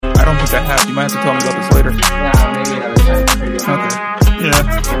don't think I have. You might have to tell me about this later. Yeah, maybe another time. Okay. Yeah.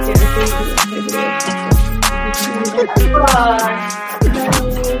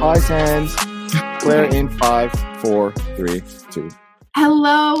 Bye, Sans. Claire in 5, 4, 3, 2.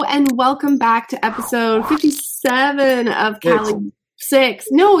 Hello and welcome back to episode 57 of Cali 6.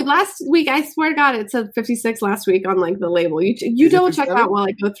 No, last week, I swear to God, it said 56 last week on like the label. You double check that while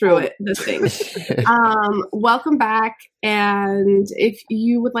I go through it, this thing. Welcome back. And if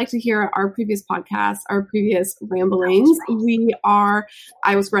you would like to hear our previous podcast, our previous ramblings,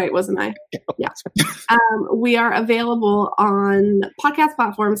 I was right, wasn't I? Yeah. We are available on podcast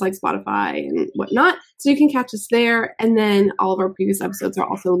platforms like Spotify and whatnot. So you can catch us there. And then all of our previous episodes are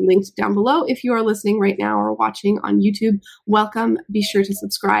also linked down below. If you are listening right now or watching on YouTube, welcome. Be sure to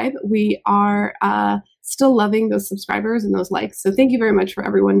subscribe. We are still loving those subscribers and those likes. So thank you very much for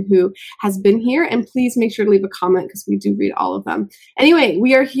everyone who has been here. And please make sure to leave a comment because we do read all of them. Anyway,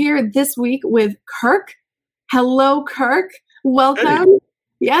 we are here this week with Kirk. Hello, Kirk. Welcome. Hey.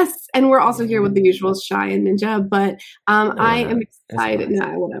 Yes, and we're also here with the usual Shy and Ninja, but I am excited.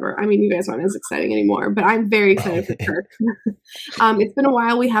 Nah, whatever. I mean, you guys aren't as exciting anymore, but I'm very excited for Kirk. It's been a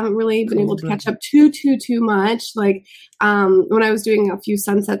while. We haven't really been able to catch up too much. Like when I was doing a few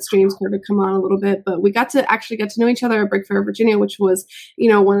sunset streams, Kirk would come on a little bit, but we got to know each other at Brick Fair, Virginia, which was,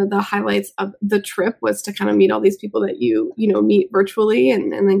 one of the highlights of the trip was to kind of meet all these people that you meet virtually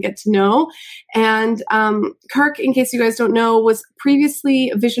and then get to know. And Kirk, in case you guys don't know, was previously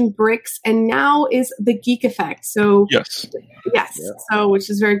Vision Bricks and now is the Geek Effect. So yes. Yeah. So which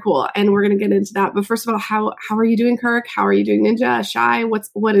is very cool, and we're going to get into that. But first of all, how are you doing, Kirk? How are you doing, Ninja? Shy?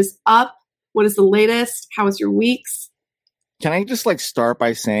 What is up? What is the latest? How was your weeks? Can I just start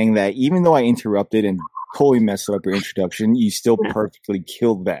by saying that even though I interrupted and totally messed up your introduction, you still perfectly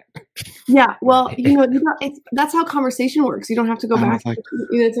killed that. Yeah, well, that's how conversation works. You don't have to go back.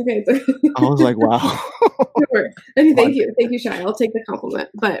 It's okay. I was like, wow. Sure. I mean, thank you, Shy. I'll take the compliment.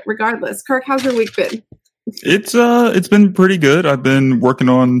 But regardless, Kirk, how's your week been? It's been pretty good. I've been working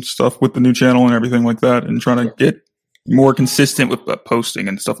on stuff with the new channel and everything like that, and trying to get more consistent with posting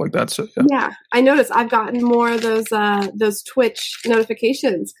and stuff like that. So yeah, I noticed I've gotten more of those Twitch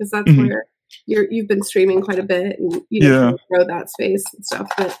notifications because that's where you've been streaming quite a bit and grow that space and stuff.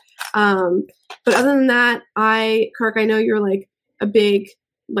 But other than that, Kirk, I know you're like a big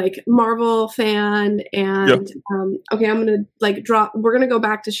Marvel fan, and okay, I'm gonna we're gonna go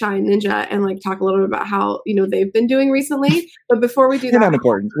back to Shy and Ninja and talk a little bit about how they've been doing recently. But before we do that, not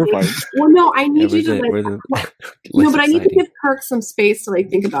important. We're fine. Well, no, I need you to but I need to give Kirk some space to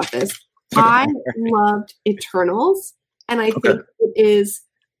think about this. I loved Eternals, and I think it is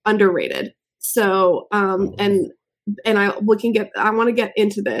underrated. So, and I want to get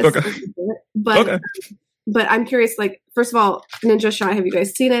into this, but I'm curious, first of all, Ninja, Shy, have you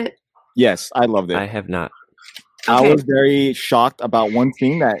guys seen it? Yes, I loved it. I have not. Okay. I was very shocked about one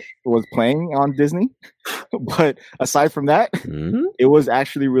scene that was playing on Disney, but aside from that, it was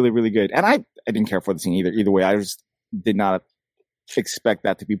actually really, really good. And I didn't care for the scene either way. I just did not expect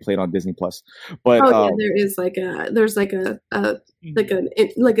that to be played on Disney Plus. But there is a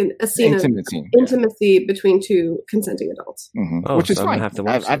scene of intimacy between two consenting adults, which is fine. Have to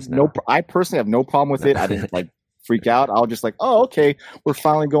watch I personally have no problem with it. I didn't freak out. I was just oh, okay, we're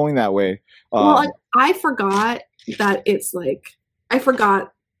finally going that way. I forgot that it's not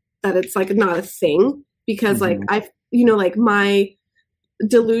a thing because my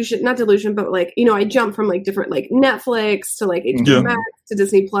not delusion, but I jump from different Netflix to HBO Max to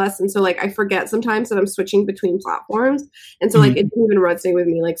Disney Plus, and so I forget sometimes that I'm switching between platforms, and so it didn't even resonate with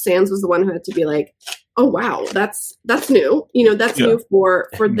me. Sans was the one who had to be oh wow, that's new, that's new for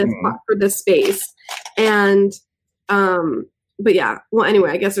this space, and but yeah, well anyway,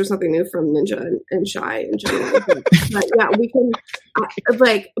 I guess there's something new from Ninja and Shy in general, but yeah, we can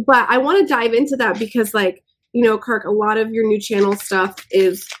but I want to dive into that because Kirk, a lot of your new channel stuff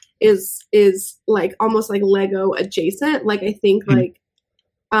is almost Lego adjacent. I think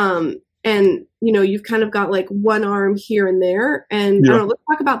and you've kind of got one arm here and there. And I don't know, let's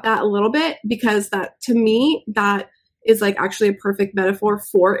talk about that a little bit because that to me, that is actually a perfect metaphor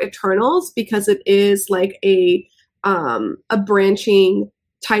for Eternals because it is a branching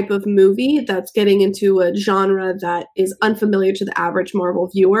type of movie that's getting into a genre that is unfamiliar to the average Marvel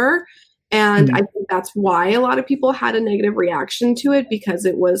viewer. And I think that's why a lot of people had a negative reaction to it because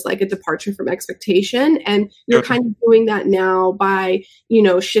it was a departure from expectation. And you're kind of doing that now by,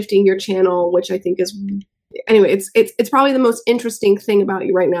 shifting your channel, which I think is, anyway, it's probably the most interesting thing about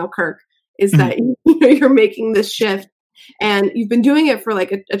you right now, Kirk, is that you're making this shift and you've been doing it for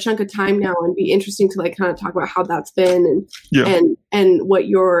a chunk of time now, and be interesting to kind of talk about how that's been and what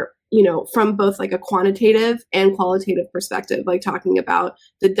your from both like a quantitative and qualitative perspective, like talking about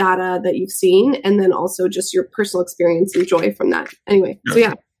the data that you've seen and then also just your personal experience and joy from that. Anyway, so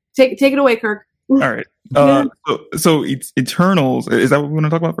yeah, take it away, Kirk. All right. So it's Eternals. Is that what we want to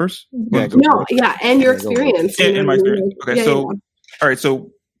talk about first? Yeah, and your experience. And my experience. Okay, all right.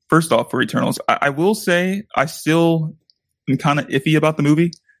 So first off, for Eternals, I will say I still am kind of iffy about the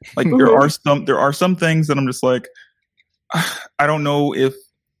movie. Like there are some things that I'm just like, I don't know if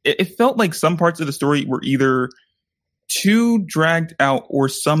it felt like some parts of the story were either too dragged out or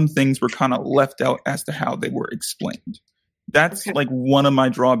some things were kind of left out as to how they were explained. That's like one of my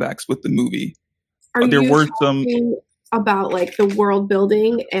drawbacks with the movie. There were some about like the world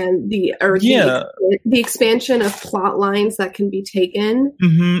building and the expansion of plot lines that can be taken.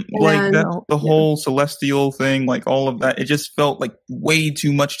 Mm-hmm. Like the whole celestial thing, like all of that. It just felt like way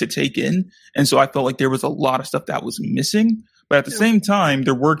too much to take in. And so I felt like there was a lot of stuff that was missing. But at the same time,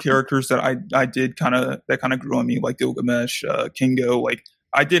 there were characters that I did kind of grew on me, like Gilgamesh, Kingo. Like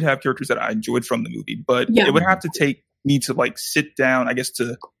I did have characters that I enjoyed from the movie, but it would have to take me to like sit down, I guess,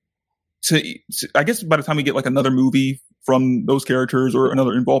 to I guess by the time we get like another movie from those characters or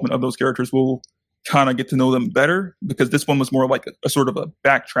another involvement of those characters, we'll kind of get to know them better, because this one was more like a sort of a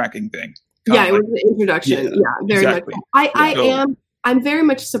backtracking thing. It was an introduction. Yeah, very exactly. much. I'm very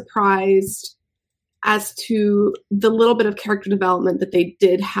much surprised as to the little bit of character development that they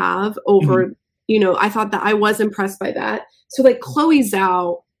did have over, I thought that I was impressed by that. So like Chloe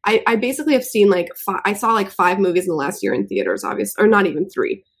Zhao, I basically have seen like I saw like 5 movies in the last year in theaters, obviously, or not even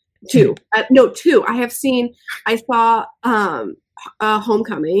 3. 2. 2. I saw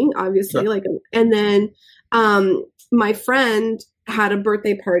Homecoming, obviously, and then my friend had a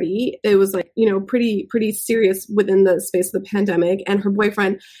birthday party. It was like, pretty serious within the space of the pandemic, and her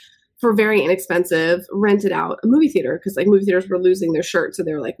boyfriend, for very inexpensive, rented out a movie theater, because like movie theaters were losing their shirt. So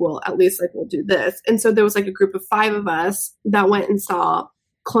they were like, well, at least like we'll do this. And so there was like a group of 5 of us that went and saw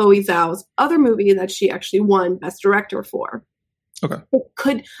Chloe Zhao's other movie that she actually won Best Director for.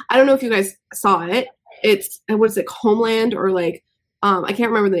 Okay. I don't know if you guys saw it. It's, what is it, Homeland, or like, I can't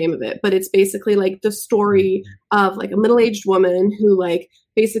remember the name of it, but it's basically like the story of like a middle-aged woman who like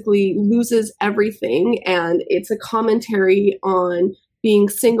basically loses everything. And it's a commentary on being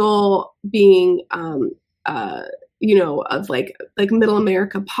single, being, of like middle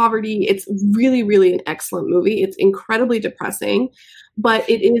America poverty. It's really, really an excellent movie. It's incredibly depressing, but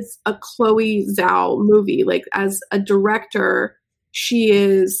it is a Chloe Zhao movie. Like as a director,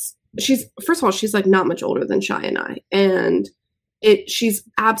 she's first of all, she's like not much older than Shai and I, and she's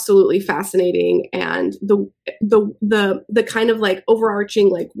absolutely fascinating. And the kind of like overarching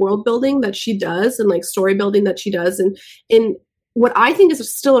like world building that she does, and like story building that she does, and in what I think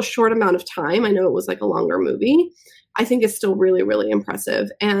is still a short amount of time. I know it was like a longer movie. I think it's still really, really impressive.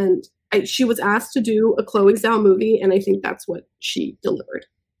 And she was asked to do a Chloe Zhao movie, and I think that's what she delivered.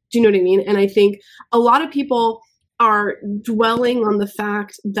 Do you know what I mean? And I think a lot of people are dwelling on the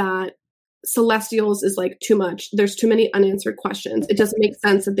fact that Celestials is like too much. There's too many unanswered questions. It doesn't make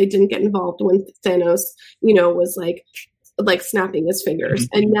sense that they didn't get involved when Thanos, was like snapping his fingers.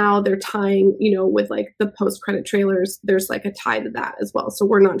 And now they're tying, with like the post-credit trailers, there's like a tie to that as well. So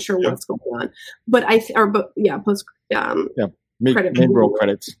we're not sure what's going on. But main roll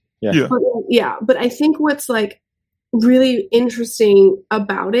credits. But I think what's like really interesting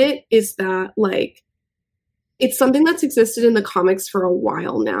about it is that like it's something that's existed in the comics for a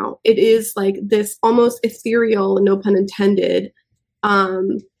while now. It is like this almost ethereal, no pun intended,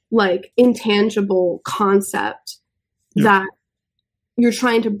 like intangible concept that you're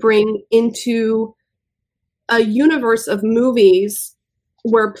trying to bring into a universe of movies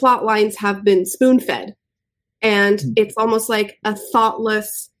where plot lines have been spoon-fed. And it's almost like a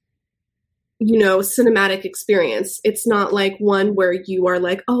thoughtless, cinematic experience. It's not like one where you are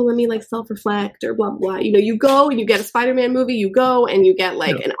like, oh, let me like self-reflect or blah, blah. You go and you get a Spider-Man movie, you go and you get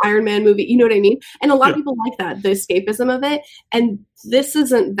like an Iron Man movie. You know what I mean? And a lot of people like that, the escapism of it. And this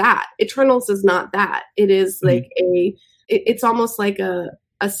isn't that. Eternals is not that. It is like it's almost like a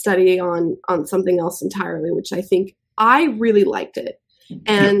study on something else entirely, which I think I really liked it.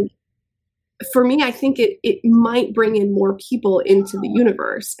 And for me, I think it might bring in more people into the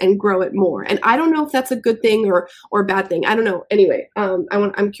universe and grow it more. And I don't know if that's a good thing or a bad thing. I don't know. Anyway,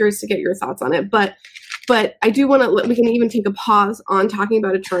 I'm curious to get your thoughts on it. But I do want to. We can even take a pause on talking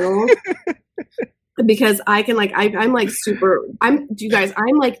about Eternals. because I can like I'm like super I'm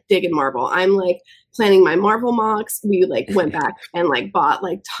like digging Marvel. I'm like planning my Marvel mocks. We like went back and like bought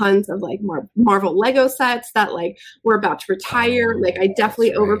like tons of like Marvel Lego sets that like we're about to retire. Like I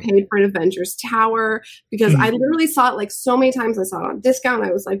definitely overpaid for an Avengers Tower because I literally saw it like so many times. I saw it on discount.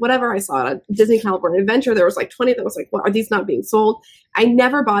 I was like, whatever. I saw it on Disney California Adventure. There was like 20 that was like, well, are these not being sold? I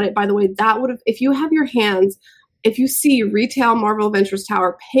never bought it. By the way, that would have, if you have your hands, if you see retail Marvel Adventures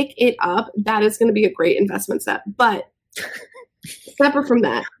Tower, pick it up. That is going to be a great investment set. But separate from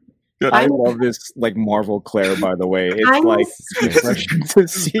that, I love this like Marvel Claire, by the way. It's like refreshing to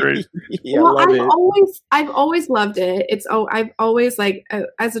see. Yeah, well, I've always loved it. I've always like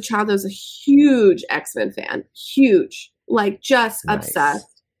as a child I was a huge X-Men fan. Huge. Like just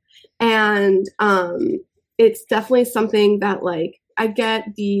obsessed. And it's definitely something that like I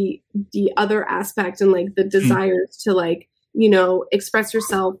get the other aspect and like the desires to like, you know, express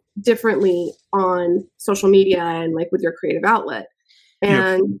yourself differently on social media and like with your creative outlet.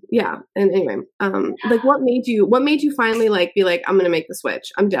 And and anyway, like what made you finally like be like, I'm going to make the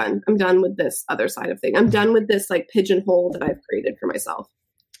switch. I'm done with this other side of thing. I'm done with this like pigeonhole that I've created for myself.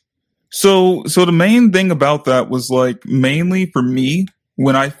 So the main thing about that was like mainly for me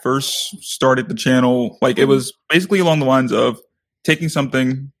when I first started the channel, like it was basically along the lines of taking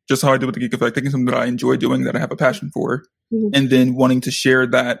something, just how I did with the Geek Effect, taking something that I enjoy doing, that I have a passion for, and then wanting to share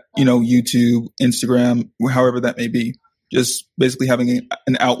that, you know, YouTube, Instagram, however that may be. Just basically having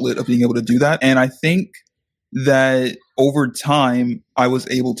an outlet of being able to do that. And I think that over time, I was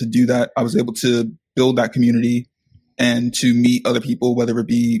able to do that. I was able to build that community and to meet other people, whether it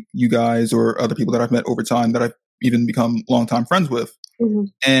be you guys or other people that I've met over time that I've even become longtime friends with.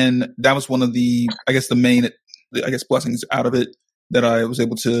 And that was one of the, I guess, the main, blessings out of it, that I was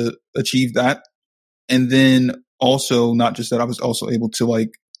able to achieve that. And then also, not just that, I was also able to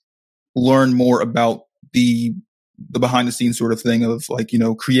like learn more about the behind the scenes sort of thing of like, you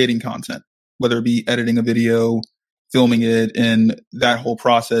know, creating content, whether it be editing a video, filming it, and that whole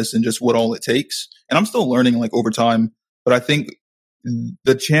process and just what all it takes. And I'm still learning like over time, but I think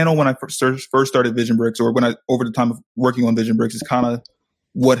the channel when I first started Vision Bricks, or when over the time of working on Vision Bricks, is kind of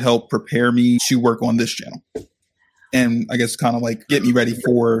what helped prepare me to work on this channel. And I guess kind of like get me ready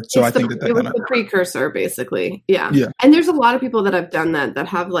for. So I think that it was the precursor, basically. Yeah. And there's a lot of people that have done that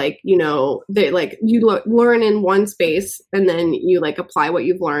have like, you know, they like you learn in one space and then you like apply what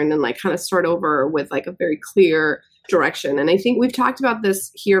you've learned and like kind of start over with like a very clear direction. And I think we've talked about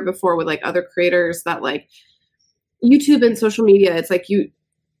this here before with like other creators that like YouTube and social media. It's like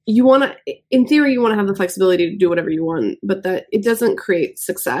you want to, in theory, you want to have the flexibility to do whatever you want, but that it doesn't create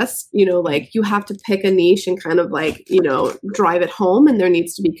success. You know, like you have to pick a niche and kind of like, you know, drive it home. And there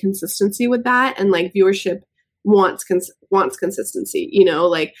needs to be consistency with that. And like viewership wants consistency, you know,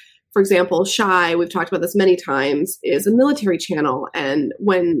 like for example, Shy, we've talked about this many times, is a military channel. And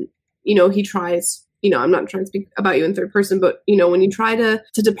when, you know, he tries, you know, I'm not trying to speak about you in third person, but you know, when you try to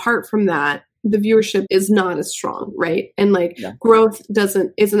depart from that, the viewership is not as strong, right? And like growth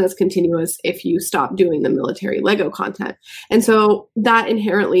isn't as continuous if you stop doing the military Lego content. And so that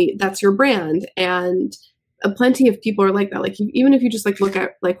inherently, that's your brand. And plenty of people are like that. Like even if you just like look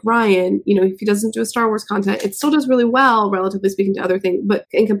at like Ryan, you know, if he doesn't do a Star Wars content, it still does really well, relatively speaking to other things. But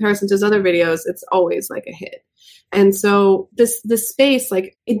in comparison to his other videos, it's always like a hit. And so this space,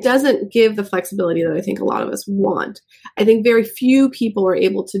 like it doesn't give the flexibility that I think a lot of us want. I think very few people are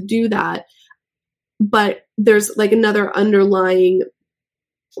able to do that. But there's like another underlying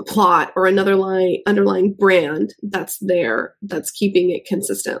plot or another underlying brand that's there, that's keeping it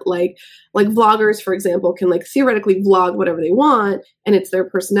consistent. Like vloggers, for example, can like theoretically vlog whatever they want, and it's their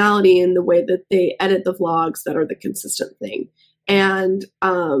personality and the way that they edit the vlogs that are the consistent thing. And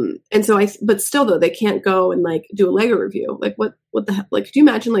so but still though, they can't go and like do a Lego review. Like what the hell? Like, could you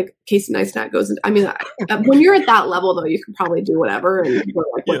imagine like Casey Neistat goes I mean, when you're at that level though, you can probably do whatever and you're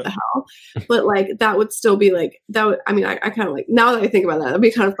like, what the hell? But like, that would still be like, that would, I mean, I kind of like, now that I think about that, that'd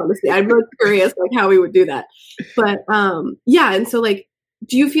be kind of fun to see. I'm really curious like how we would do that. But, yeah. And so like,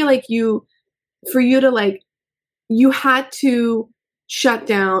 do you feel like for you to like, you had to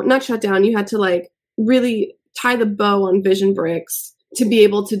not shut down, you had to like really tie the bow on Vision Bricks to be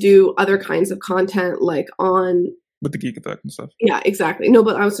able to do other kinds of content like on with the Geek Effect and stuff. Yeah, exactly. No,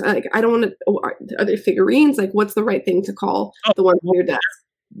 but I was like, I don't want to. Are there figurines? Like, what's the right thing to call the ones on your desk?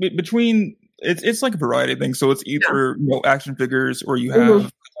 Between it's like a variety of things. So it's either you know, action figures or you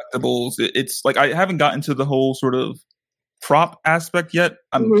have collectibles. It's like I haven't gotten to the whole sort of prop aspect yet.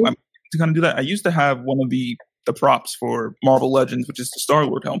 I'm to kind of do that. I used to have one of the props for Marvel Legends, which is the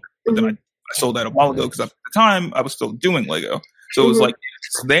Star-Lord helmet, but then I sold that a while ago because at the time I was still doing Lego. So it was like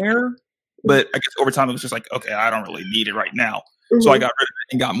it's there, But I guess over time it was just like, okay, I don't really need it right now. So I got rid of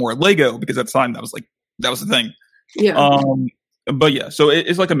it and got more Lego because at the time that was the thing. Yeah. But yeah, so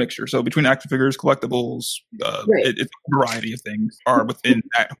it's like a mixture. So between action figures, collectibles, it's a variety of things are within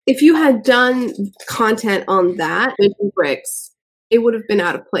that. If you had done content on that Vision Bricks, it would have been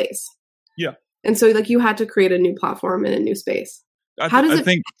out of place. Yeah. And so like you had to create a new platform and a new space. How does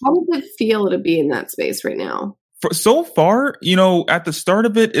it feel to be in that space right now? So far, at the start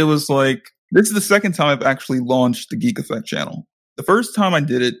of it, it was like, this is the second time I've actually launched the Geek Effect channel. The first time I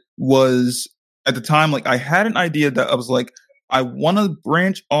did it was at the time, like I had an idea that I was like, I want to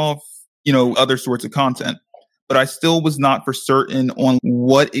branch off, other sorts of content, but I still was not for certain on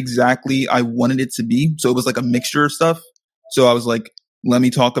what exactly I wanted it to be. So it was like a mixture of stuff. So I was like, let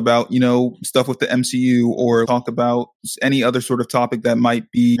me talk about, stuff with the MCU or talk about any other sort of topic that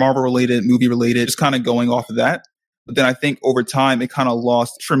might be Marvel related, movie related, just kind of going off of that. But then I think over time it kind of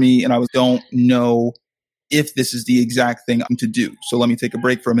lost for me and I don't know if this is the exact thing I'm to do. So let me take a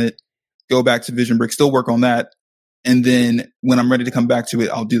break from it, go back to Vision Brick, still work on that. And then when I'm ready to come back to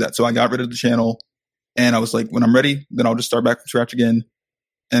it, I'll do that. So I got rid of the channel and I was like, when I'm ready, then I'll just start back from scratch again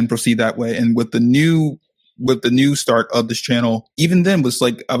and proceed that way. And with the new start of this channel, even then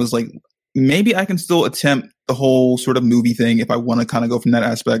I was like, maybe I can still attempt the whole sort of movie thing if I want to kind of go from that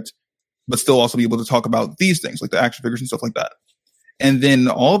aspect, but still also be able to talk about these things like the action figures and stuff like that. And then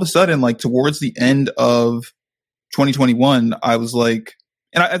all of a sudden, like towards the end of 2021, I was like,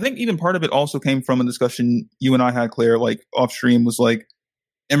 and I think even part of it also came from a discussion you and I had, Claire, like off stream, was like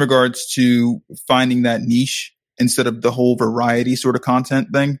in regards to finding that niche instead of the whole variety sort of content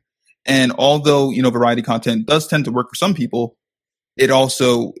thing. And although, variety content does tend to work for some people, it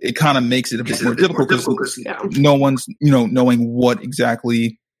kind of makes it a bit more difficult because no one's, knowing what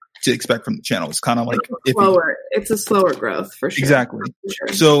exactly to expect from the channel. It's kind of like it's a slower growth for sure. Exactly. For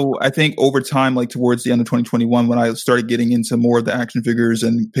sure. So I think over time, like towards the end of 2021, when I started getting into more of the action figures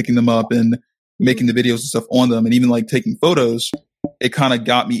and picking them up and making the videos and stuff on them and even like taking photos, it kind of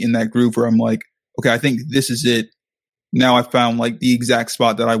got me in that groove where I'm like, okay, I think this is it. Now I found like the exact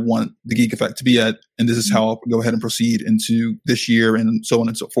spot that I want the Geek Effect to be at. And this is how I'll go ahead and proceed into this year and so on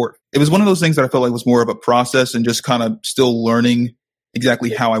and so forth. It was one of those things that I felt like was more of a process and just kind of still learning exactly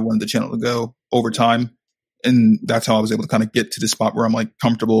how I wanted the channel to go over time. And that's how I was able to kind of get to the spot where I'm like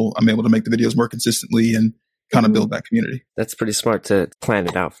comfortable. I'm able to make the videos more consistently and kind of build that community. That's pretty smart to plan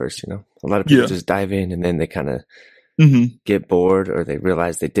it out first. A lot of people just dive in and then they kind of get bored or they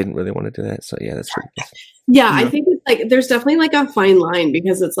realize they didn't really want to do that. So yeah, that's pretty cool. Yeah, I think it's like there's definitely like a fine line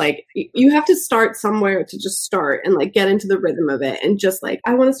because it's like you have to start somewhere to just start and like get into the rhythm of it and just like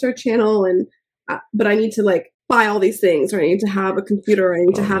I want to start a channel and but I need to like buy all these things or I need to have a computer or I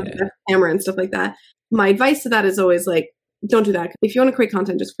need to have a camera and stuff like that. My advice to that is always like don't do that. If you want to create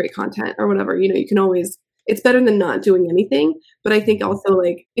content, just create content or whatever. You can always it's better than not doing anything. But I think also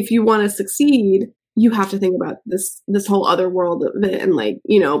like if you want to succeed, you have to think about this whole other world of it and like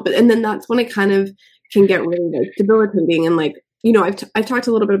and then that's when it kind of can get really like debilitating and like I've talked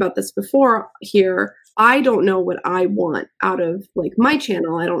a little bit about this before here. I don't know what I want out of like my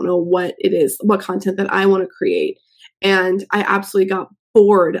channel. I don't know what it is, what content that I want to create, and I absolutely got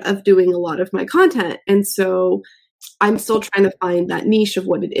bored of doing a lot of my content, and so I'm still trying to find that niche of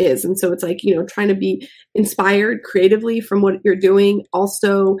what it is. And so it's like trying to be inspired creatively from what you're doing,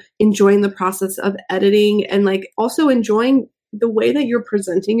 also enjoying the process of editing and like also enjoying the way that you're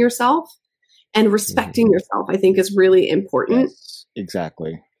presenting yourself. And respecting yourself, I think, is really important. Yes,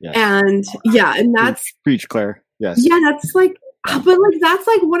 exactly. Yes. And and that's preach, Claire. Yes. Yeah, that's like, but like that's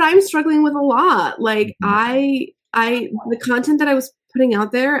like what I'm struggling with a lot. Like the content that I was putting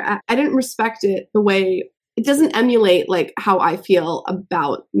out there, I didn't respect it the way it doesn't emulate like how I feel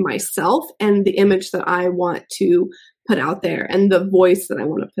about myself and the image that I want to put out there and the voice that I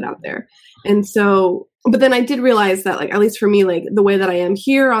want to put out there. And so, but then I did realize that like, at least for me, like the way that I am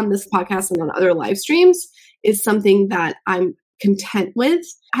here on this podcast and on other live streams is something that I'm content with.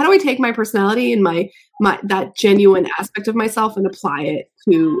 How do I take my personality and my that genuine aspect of myself and apply it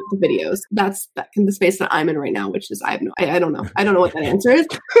to the videos? That's the space that I'm in right now, which is I don't know. I don't know what that answer is,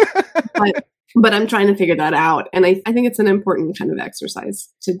 but I'm trying to figure that out. And I think it's an important kind of exercise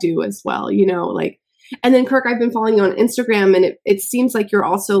to do as well, like, and then Kirk, I've been following you on Instagram and it seems like you're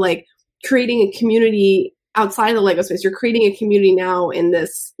also like creating a community outside of the Lego space. You're creating a community now in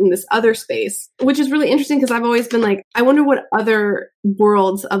this other space, which is really interesting because I've always been like, I wonder what other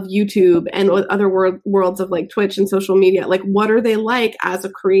worlds of YouTube and what other worlds of like Twitch and social media, like what are they like as a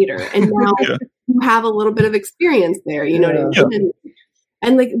creator? And now you have a little bit of experience there, what I mean?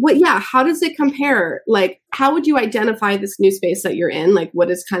 And like, how does it compare? Like, how would you identify this new space that you're in? Like,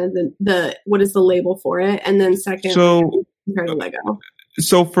 what is kind of what is the label for it? And then second, compared to Lego.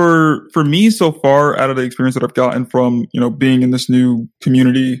 So for me so far, out of the experience that I've gotten from, being in this new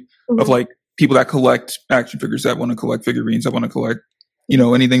community of like people that collect action figures, that want to collect figurines, that want to collect,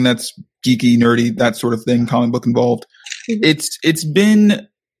 anything that's geeky, nerdy, that sort of thing, comic book involved. It's been,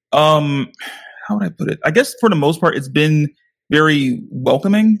 how would I put it? I guess for the most part, it's been very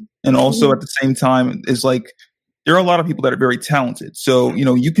welcoming, and also at the same time is like there are a lot of people that are very talented. So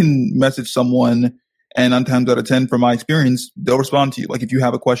you can message someone, and 9 times out of 10, from my experience, they'll respond to you. Like if you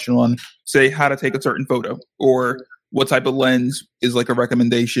have a question on, say, how to take a certain photo, or what type of lens is like a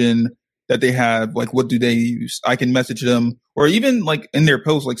recommendation that they have, like what do they use? I can message them, or even like in their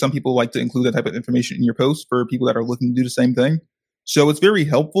post. Like some people like to include that type of information in your post for people that are looking to do the same thing. So it's very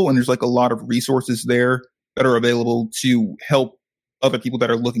helpful, and there's like a lot of resources there that are available to help other people that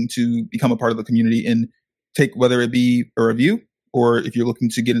are looking to become a part of the community and take, whether it be a review or if you're looking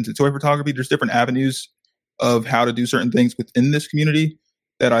to get into toy photography. There's different avenues of how to do certain things within this community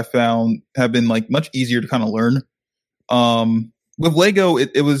that I found have been like much easier to kind of learn. With Lego,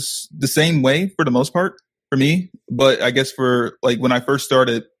 it was the same way for the most part for me, but I guess for like when I first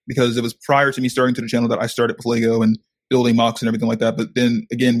started, because it was prior to me starting to the channel that I started with Lego and building mocks and everything like that. But then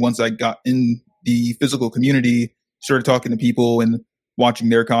again, once I got in the physical community, started talking to people and watching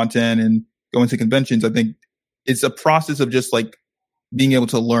their content and going to conventions, I think it's a process of just like being able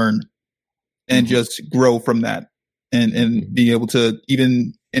to learn and just grow from that and be able to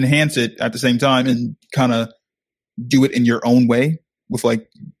even enhance it at the same time and kind of do it in your own way with like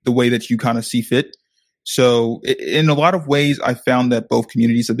the way that you kind of see fit. So in a lot of ways, I found that both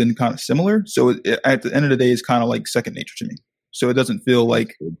communities have been kind of similar. So at the end of the day, it's kind of like second nature to me. So it doesn't feel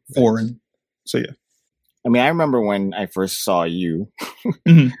like foreign. So yeah. I mean, I remember when I first saw you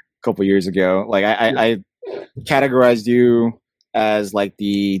a couple years ago, like I categorized you as like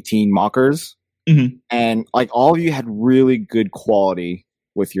the teen mockers, and like all of you had really good quality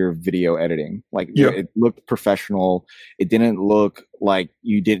with your video editing. Like it looked professional. It didn't look like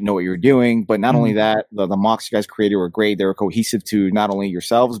you didn't know what you were doing. But not only that, the mocks you guys created were great. They were cohesive to not only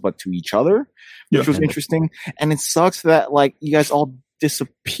yourselves but to each other, which was interesting. And it sucks that like you guys all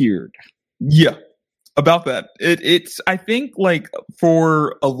disappeared. Yeah. About that, it's I think like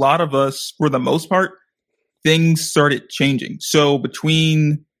for a lot of us, for the most part, things started changing. So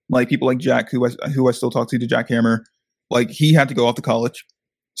between like people like Jack, who I still talk to Jack Hammer, like he had to go off to college,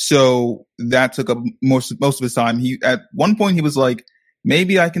 so that took up most of his time. He at one point he was like,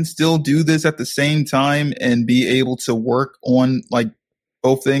 maybe I can still do this at the same time and be able to work on like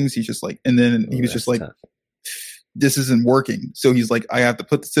both things. He's just like, and then he was just like, this isn't working. So he's like, I have to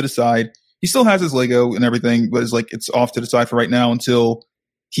put this to the side. He still has his Lego and everything, but it's like it's off to the side for right now until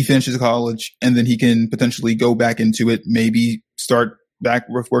he finishes college, and then he can potentially go back into it, maybe start back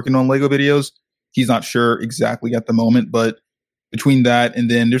with working on Lego videos. He's not sure exactly at the moment, but between that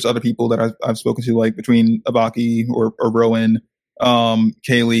and then there's other people that I've spoken to, like between Abaki or Rowan,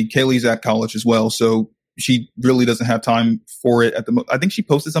 Kaylee's at college as well, so she really doesn't have time for it at the I think she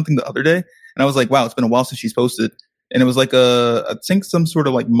posted something the other day, and I was like, wow, it's been a while since she's posted. And it was like I think some sort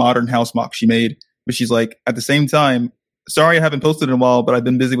of like modern house mock she made, but she's like, at the same time, sorry, I haven't posted in a while, but I've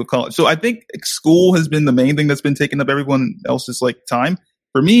been busy with college. So I think school has been the main thing that's been taking up everyone else's like time.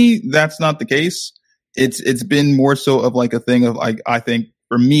 For me, that's not the case. It's been more so of like a thing of like, I think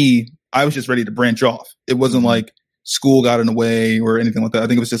for me, I was just ready to branch off. It wasn't like school got in the way or anything like that. I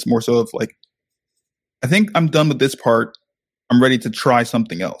think it was just more so of like, I think I'm done with this part. I'm ready to try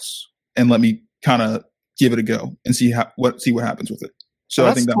something else, and let me kind of give it a go and see what happens with it. So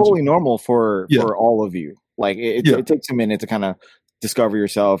that's I think that's totally normal for all of you. Like it takes a minute to kind of discover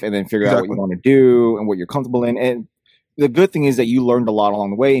yourself and then figure out what you want to do and what you're comfortable in. And the good thing is that you learned a lot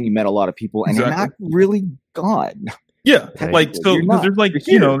along the way and you met a lot of people, and you're not really gone. Yeah. Like, so there's like,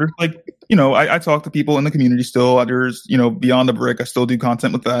 there's like, I talk to people in the community still. There's, Beyond the Brick, I still do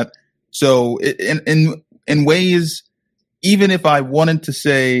content with that. So in ways, even if I wanted to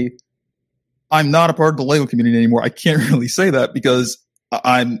say I'm not a part of the Lego community anymore, I can't really say that because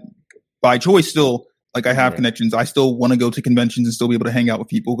I'm by choice still, like I have connections. I still want to go to conventions and still be able to hang out with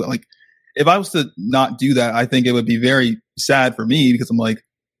people. But like, if I was to not do that, I think it would be very sad for me, because I'm like,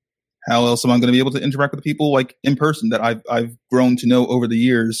 how else am I going to be able to interact with people like in person that I've grown to know over the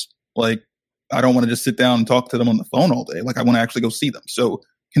years? Like, I don't want to just sit down and talk to them on the phone all day. Like, I want to actually go see them. So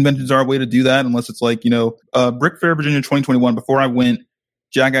conventions are a way to do that, unless it's like, Brick Fair Virginia 2021. Before I went,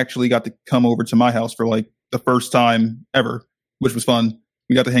 Jack actually got to come over to my house for like the first time ever, which was fun.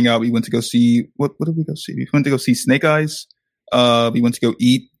 We got to hang out. We went to go see, what did we go see? We went to go see Snake Eyes. We went to go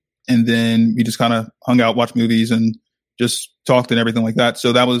eat, and then we just kind of hung out, watched movies, and just talked and everything like that.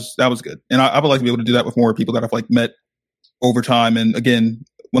 So that was good. And I would like to be able to do that with more people that I've like met over time. And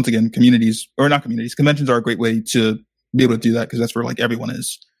once again, conventions are a great way to be able to do that, because that's where like everyone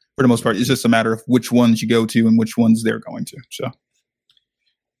is for the most part. It's just a matter of which ones you go to and which ones they're going to. So.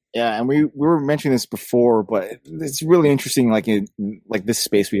 Yeah, and we were mentioning this before, but it's really interesting, like in like this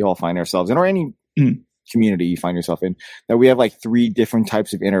space we all find ourselves in, or any community you find yourself in, that we have like 3 different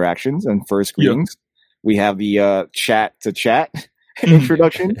types of interactions and first greetings. Yep. We have the chat to chat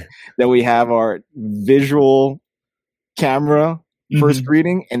introduction, then we have our visual camera first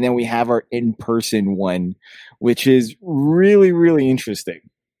greeting, and then we have our in-person one, which is really, really interesting.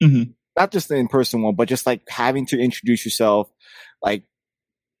 Not just the in-person one, but just like having to introduce yourself like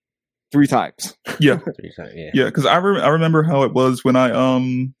 3 times. Yeah. 3 times, yeah. Yeah, because I remember how it was when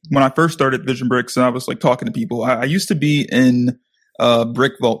I first started Vision Bricks, and I was like talking to people. I used to be in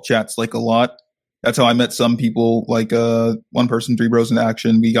Brick Vault chats like a lot. That's how I met some people, like one person, 3 Bros in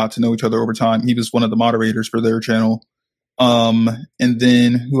Action. We got to know each other over time. He was one of the moderators for their channel. And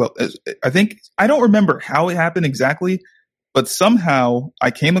then who else? I don't remember how it happened exactly, but somehow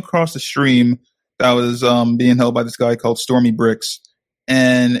I came across a stream that was being held by this guy called Stormy Bricks,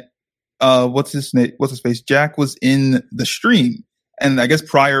 and what's his face? Jack was in the stream, and I guess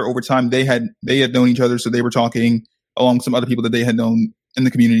prior over time they had known each other, so they were talking along some other people that they had known in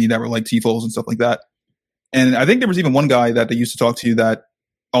the community that were like T-Foles and stuff like that. And I think there was even one guy that they used to talk to that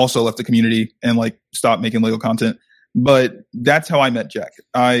also left the community and like stopped making Lego content. But that's how I met Jack.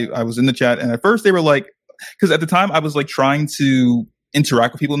 I was in the chat, and at first they were like, because at the time I was like trying to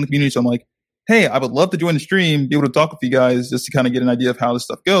interact with people in the community, so I'm like, hey, I would love to join the stream, be able to talk with you guys just to kind of get an idea of how this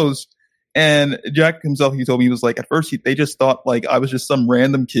stuff goes. And Jack himself, he told me, he was like, at first they just thought like I was just some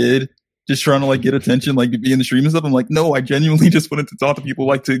random kid just trying to like get attention, like to be in the stream and stuff. I'm like, no, I genuinely just wanted to talk to people,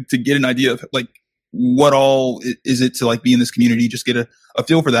 like to get an idea of like what all is it to like be in this community, just get a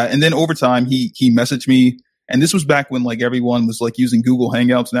feel for that. And then over time he messaged me, and this was back when like everyone was like using Google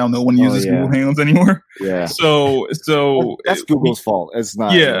Hangouts. Now no one uses Google Hangouts anymore. Yeah. So that's Google's fault. It's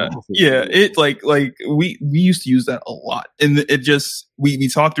not. Yeah. Yeah. It like we used to use that a lot, and it just, we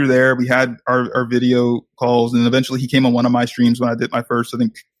talked through there. We had our video calls, and eventually he came on one of my streams when I did my first, I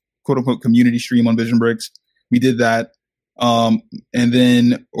think, quote unquote community stream on Vision Bricks. We did that. And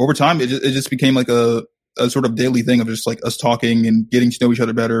then over time it just became like a sort of daily thing of just like us talking and getting to know each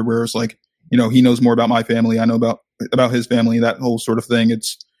other better, where it's like, you know, he knows more about my family, I know about his family, that whole sort of thing.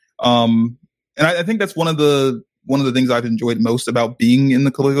 It's and I think that's one of the things I've enjoyed most about being in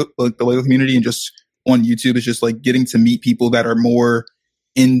the Lego community and just on YouTube, is just like getting to meet people that are more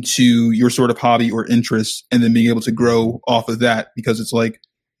into your sort of hobby or interest, and then being able to grow off of that. Because it's like,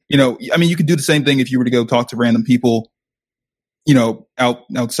 you know, I mean, you could do the same thing if you were to go talk to random people, you know,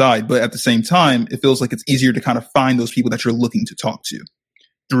 outside, but at the same time, it feels like it's easier to kind of find those people that you're looking to talk to.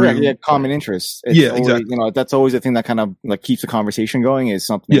 Yeah, common interests. Exactly. You know, that's always the thing that kind of like keeps the conversation going, is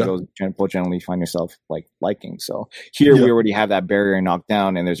something that people generally find yourself like liking. So here we already have that barrier knocked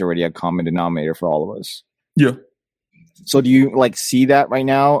down, and there's already a common denominator for all of us. Yeah. So do you like see that right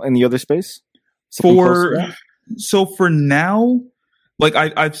now in the other space? So for now, like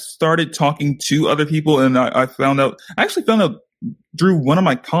I've started talking to other people, and I actually found out through one of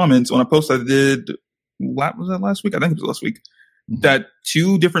my comments on a post I did, was that last week? I think it was last week. That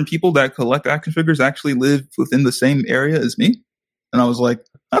 2 different people that collect action figures actually live within the same area as me. And I was like,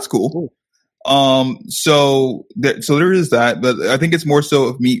 that's cool. So there is that, but I think it's more so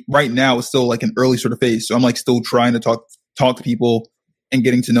of me right now. It's still like an early sort of phase. So I'm like still trying to talk to people and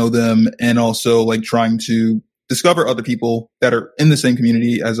getting to know them, and also like trying to discover other people that are in the same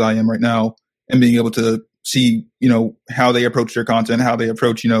community as I am right now, and being able to see, you know, how they approach their content, how they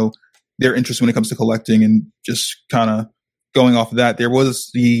approach, you know, their interest when it comes to collecting, and just kind of going off of that. There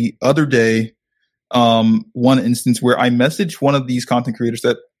was the other day, one instance where I messaged one of these content creators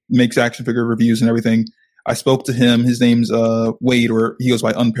that makes action figure reviews and everything. I spoke to him. His name's Wade, or he goes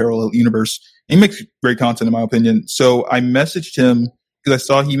by Unparalleled Universe. He makes great content, in my opinion. So I messaged him because I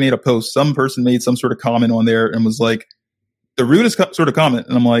saw he made a post. Some person made some sort of comment on there and was like, the rudest sort of comment.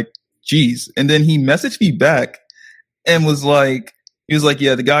 And I'm like, geez. And then he messaged me back and was like,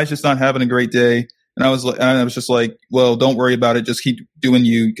 yeah, the guy's just not having a great day. And I was just like, well, don't worry about it. Just keep doing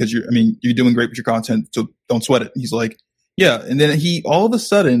you, because you're doing great with your content. So don't sweat it. He's like, yeah. And then all of a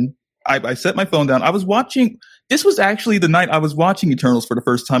sudden, I set my phone down. This was actually the night I was watching Eternals for the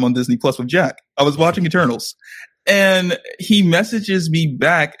first time on Disney Plus with Jack. I was watching Eternals, and he messages me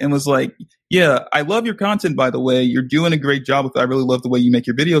back and was like, yeah, I love your content, by the way. You're doing a great job with it. I really love the way you make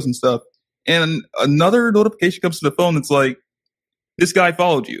your videos and stuff. And another notification comes to the phone. It's like, this guy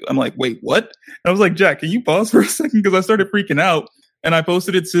followed you. I'm like, wait, what? And I was like, Jack, can you pause for a second? Because I started freaking out, and I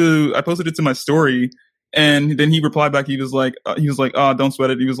posted it to my story, and then he replied back. He was like, don't sweat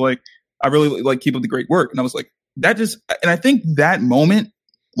it. He was like, I really like keep up the great work. And I was like, and I think that moment,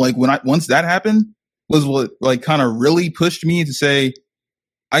 like once that happened, was what like kind of really pushed me to say,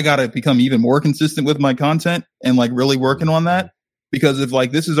 I got to become even more consistent with my content and like really working on that. Because if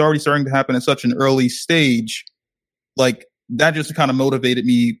like this is already starting to happen at such an early stage, like that just kind of motivated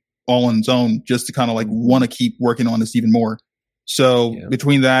me all on its own, just to kind of like want to keep working on this even more. So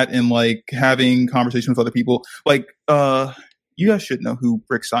between that and like having conversations with other people, like you guys should know who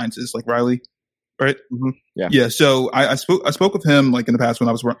Brick Science is, like Riley, right? Mm-hmm. Yeah. So I spoke with him like in the past when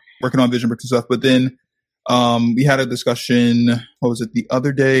I was working on Vision Bricks and stuff, but then we had a discussion. What was it, the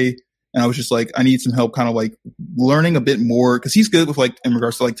other day? And I was just like, I need some help kind of like learning a bit more, because he's good with like in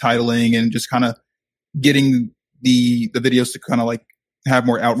regards to like titling and just kind of getting the videos to kind of like have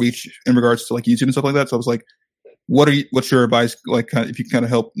more outreach in regards to like YouTube and stuff like that. So I was like, what's your advice? Like if you can kind of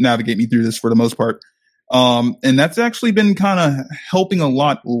help navigate me through this for the most part. And that's actually been kind of helping a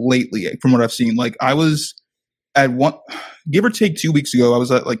lot lately from what I've seen. Like I was at give or take 2 weeks ago, I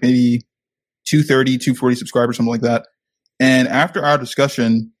was at like maybe 230, 240 subscribers, something like that. And after our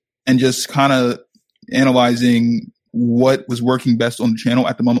discussion and just kind of analyzing what was working best on the channel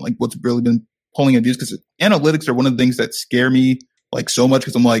at the moment, like what's really been pulling in views, because analytics are one of the things that scare me like so much,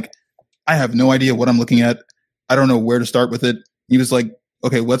 because I'm like, I have no idea what I'm looking at. I don't know where to start with it. He was like,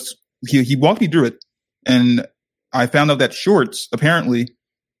 okay, he walked me through it. And I found out that shorts apparently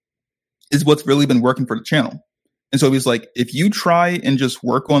is what's really been working for the channel. And so he was like, if you try and just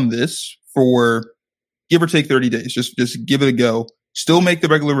work on this for give or take 30 days, just give it a go, still make the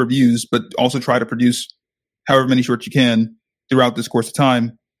regular reviews, but also try to produce however many shorts you can throughout this course of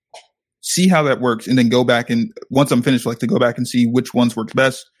time, see how that works. And then go back, and once I'm finished, like to go back and see which ones work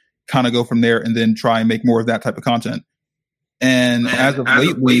best, kind of go from there, and then try and make more of that type of content. And as of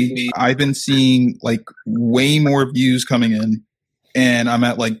lately, I've been seeing like way more views coming in, and I'm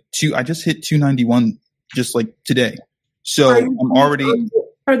at like I just hit 291 just like today. So I'm already.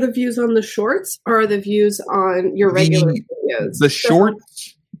 Are the views on the shorts, or are the views on your regular videos?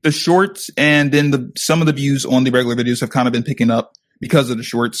 The shorts, and then some of the views on the regular videos have kind of been picking up because of the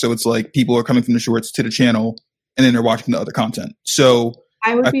shorts. So it's like people are coming from the shorts to the channel, and then they're watching the other content. So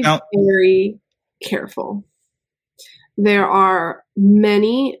I would be very careful. There are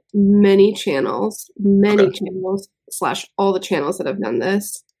many channels, / all the channels that have done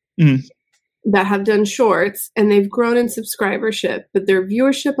this, that have done shorts, and they've grown in subscribership, but their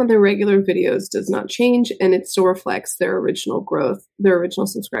viewership on their regular videos does not change, and it still reflects their original growth, their original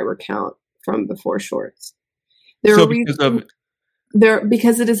subscriber count from before shorts. Because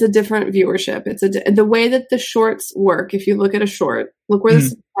it is a different viewership. It's the way that the shorts work. If you look at a short, look where the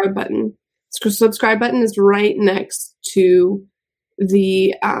subscribe button. Subscribe button is right next to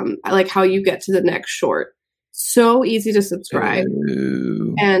the like how you get to the next short. So easy to subscribe.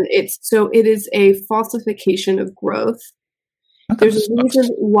 And it is a falsification of growth. There's a reason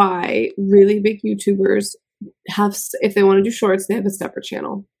why really big YouTubers have, if they want to do shorts, they have a separate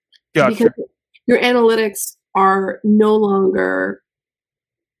channel. Gotcha. Because your analytics are no longer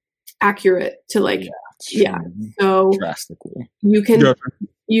accurate to like, so drastically.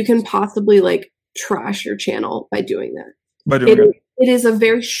 You can possibly like trash your channel by doing that. It is a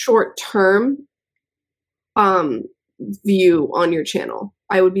very short term view on your channel.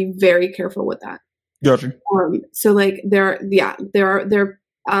 I would be very careful with that. Gotcha. So like there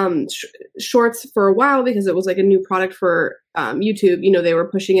are shorts for a while, because it was like a new product for YouTube. You know, they were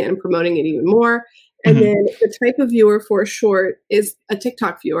pushing it and promoting it even more. And then the type of viewer for a short is a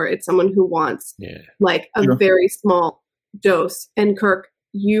TikTok viewer. It's someone who wants like a very small dose. And Kirk,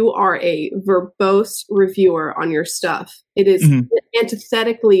 you are a verbose reviewer on your stuff. It is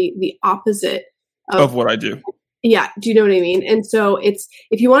antithetically the opposite of what I do. Yeah. Do you know what I mean? And so it's,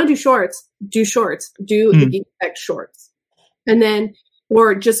 if you want to do shorts, do the Geek Effect shorts. And then,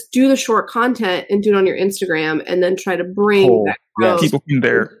 or just do the short content and do it on your Instagram, and then try to bring that growth. People from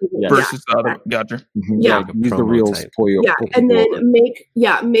there versus the other. Gotcha. Use the reels for you. And then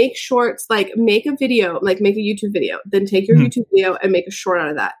make shorts, like make a video, like make a YouTube video, then take your YouTube video and make a short out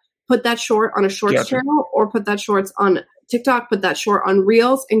of that. Put that short on a shorts channel, or put that shorts on TikTok, put that short on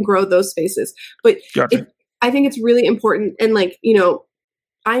Reels, and grow those spaces. But I think it's really important. And like, you know,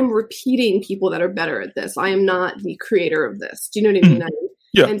 I'm repeating people that are better at this. I am not the creator of this. Do you know what I mean?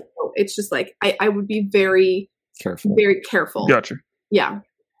 And so it's just like, I would be very careful. Gotcha. Yeah.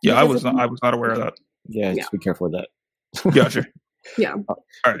 Yeah. I was not aware of that. Yeah. Just be careful with that. Gotcha. Yeah. All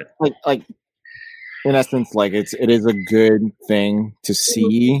right. Like in essence, like it is a good thing to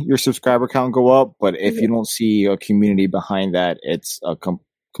see your subscriber count go up, but if you don't see a community behind that, it's a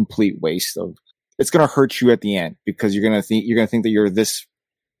complete waste of. It's gonna hurt you at the end because you're gonna think that you're this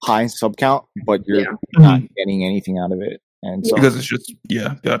high sub count, but you're not getting anything out of it. And so, because it's just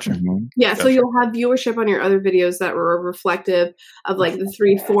gotcha. So you'll have viewership on your other videos that were reflective of like the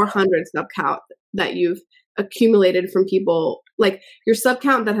 300-400 sub count that you've accumulated from people, like your sub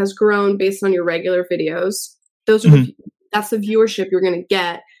count that has grown based on your regular videos. Those are that's the viewership you're going to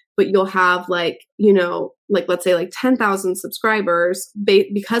get, but you'll have like, you know, like let's say like 10,000 subscribers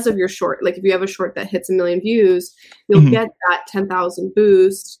because of your short. Like if you have a short that hits 1 million views, you'll get that 10,000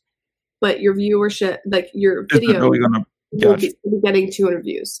 boost, but your viewership, like your video will be getting 200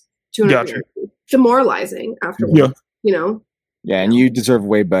 views. 200 views. Demoralizing afterwards, you know? Yeah, and you deserve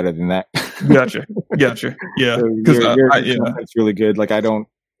way better than that. Gotcha. Yeah, because it's really good. Like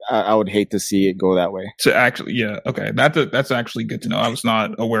I would hate to see it go that way. To actually, okay, that's actually good to know. I was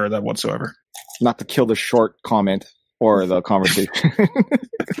not aware of that whatsoever. Not to kill the short comment or the conversation,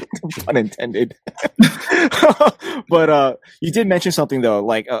 pun intended. But you did mention something though,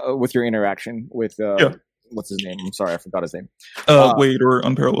 like with your interaction with what's his name? I'm sorry, I forgot his name. Wade or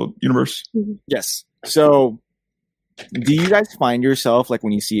Unparalleled Universe. Yes. So, do you guys find yourself like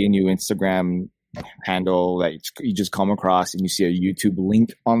when you see a new Instagram handle that you just come across and you see a YouTube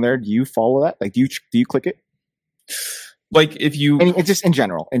link on there? Do you follow that? Like, do you click it? Like if you, and it's just in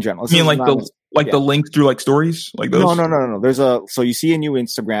general. I mean, like the link through like stories, like those. No. So you see a new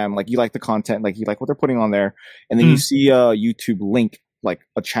Instagram, like you like the content, like you like what they're putting on there, and then you see a YouTube link, like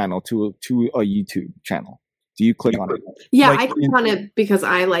a channel to a YouTube channel. Do you click on it? Yeah, like, I click on it because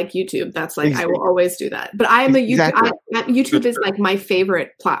I like YouTube. That's like I will always do that. But I am a YouTube. YouTube is like my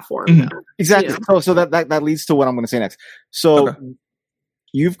favorite platform. Exactly. You know? So that leads to what I'm going to say next. So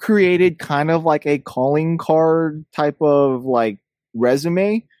you've created kind of like a calling card type of like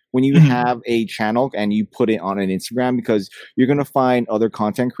resume when you have a channel and you put it on an Instagram, because you're going to find other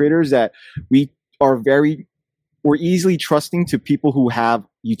content creators that we're easily trusting to people who have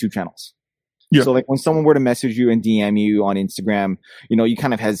YouTube channels. Yeah. So like when someone were to message you and DM you on Instagram, you know, you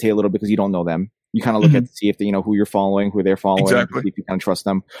kind of hesitate a little because you don't know them. You kind of look at to see if they, you know, who you're following, who they're following, see if you kind of trust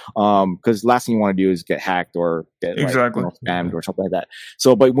them. Because last thing you want to do is get hacked or get spammed or something like that.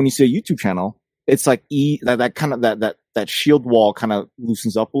 So, but when you see a YouTube channel, it's like that shield wall kind of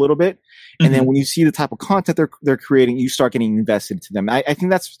loosens up a little bit. And then when you see the type of content they're creating, you start getting invested to them. I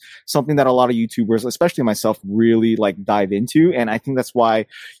think that's something that a lot of YouTubers, especially myself, really like dive into. And I think that's why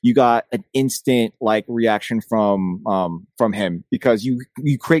you got an instant like reaction from him, because you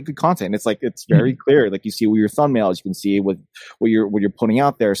create good content. It's like, it's very clear. Like you see with your thumbnails, you can see what you're putting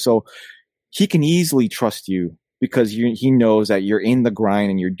out there. So he can easily trust you, because he knows that you're in the grind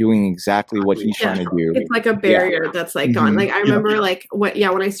and you're doing exactly what he's trying to do. It's like a barrier that's like gone. Like I remember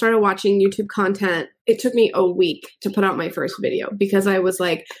when I started watching YouTube content, it took me a week to put out my first video, because I was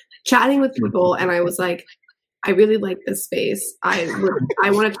like chatting with people and I was like, I really like this space. I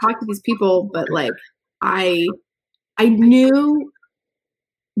want to talk to these people, but like I knew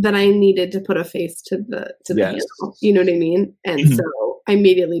that I needed to put a face to the handle. You know what I mean? And so I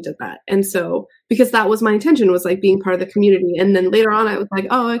immediately did that. And so, because that was my intention, was like being part of the community. And then later on I was like,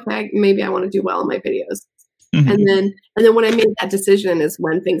 oh, okay, maybe I want to do well in my videos. And then when I made that decision is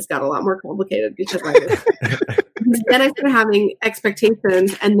when things got a lot more complicated, because then I started having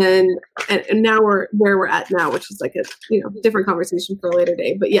expectations, and now we're where we're at now, which is like a different conversation for a later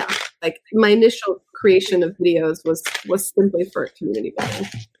day. But yeah, like my initial creation of videos was simply for community building.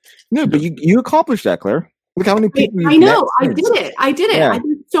 No, but you accomplished that, Claire. Look how many people I know. I did it. Yeah. I did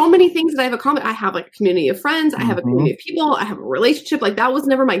so many things that I've accomplished. I have like a community of friends. I have a community of people. I have a relationship. Like that was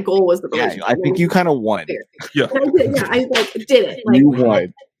never my goal, was the relationship. I think you kind of won. Yeah. I like did it. Like, you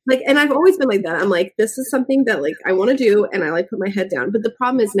won. Like, and I've always been like that. I'm like, this is something that like I want to do, and I like put my head down. But the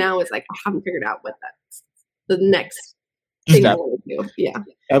problem is now is like I haven't figured out what that's the next thing I want to do. Yeah.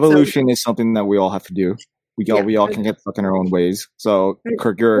 Evolution is something that we all have to do. We all can get stuck in our own ways. So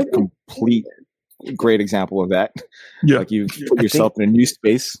Kirk, you're a complete great example of that. Yeah, like you put yourself in a new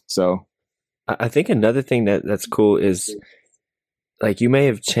space. So I think another thing that's cool is like you may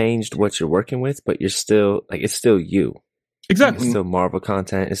have changed what you're working with, but you're still like, it's still you. Exactly. It's still Marvel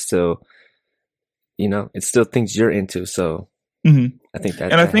content. It's still, it's still things you're into. So I think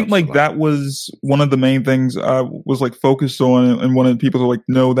that, and I think like that was one of the main things I was like focused on, and wanted people to like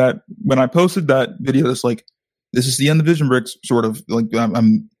know that when I posted that video, that's like, this is the end of Vision Bricks, sort of like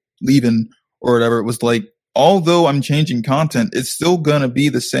I'm leaving or whatever. It was like, although I'm changing content, it's still gonna be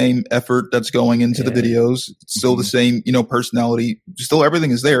the same effort that's going into the videos. It's still the same, personality. Still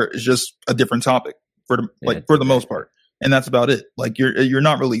everything is there. It's just a different topic. for the most part, and that's about it. Like you're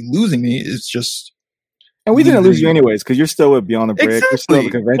not really losing me. It's just. And we didn't lose you anyways, because you're still with Beyond the Brick. Exactly. You're still at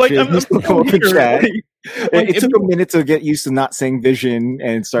the convention. You're still open chat. It took a minute to get used to not saying Vision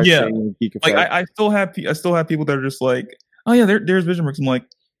and start saying Geek Effect. Like I still have people that are just like, oh yeah, there's Vision Bricks. I'm like,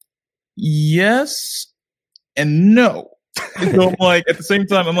 yes and no. So I'm like, at the same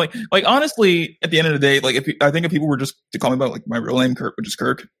time, I'm like honestly, at the end of the day, like I think if people were just to call me by like my real name, Kirk, which is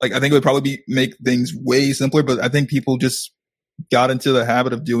Kirk, like I think it would probably make things way simpler. But I think people just got into the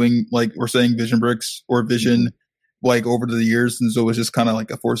habit of doing like we're saying Vision Bricks or Vision like over the years, and so it was just kind of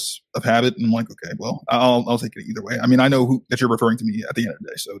like a force of habit. And I'm like, okay, well, I'll take it either way. I mean, I know that you're referring to me at the end of the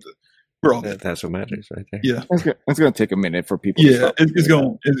day, so we're all good. That's what matters, right there. Yeah, it's going to take a minute for people. Yeah, it's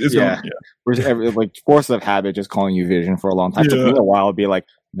going. Yeah, we're like force of habit, just calling you Vision for a long time. It took me a while to be like,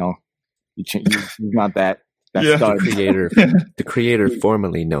 no, you're not that. That's the creator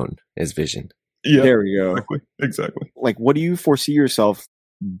formerly known as Vision. Yeah, there we go. Exactly. Like, what do you foresee yourself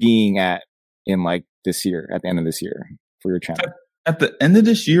being at in like this year, at the end of this year for your channel? At the end of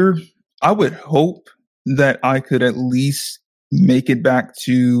this year, I would hope that I could at least make it back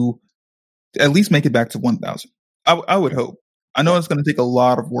to 1,000. I would hope. I know it's going to take a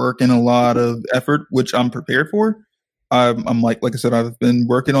lot of work and a lot of effort, which I'm prepared for. I'm like I said, I've been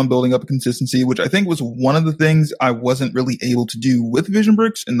working on building up a consistency, which I think was one of the things I wasn't really able to do with Vision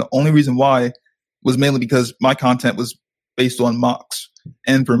Bricks. And the only reason why was mainly because my content was based on mocks.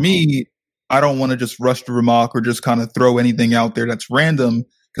 And for me, I don't want to just rush through a mock or just kind of throw anything out there that's random,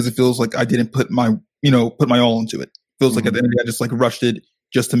 because it feels like I didn't put my all into it. It feels like at the end of the day, I just like rushed it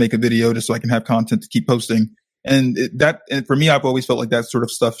just to make a video, just so I can have content to keep posting. And for me, I've always felt like that sort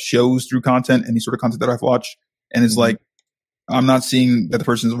of stuff shows through content, any sort of content that I've watched. And it's like, I'm not seeing that the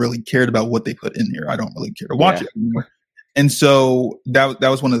person's really cared about what they put in here. I don't really care to watch it anymore. And so that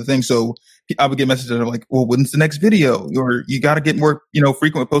was one of the things. So I would get messages that are like, well, when's the next video? Or you got to get more,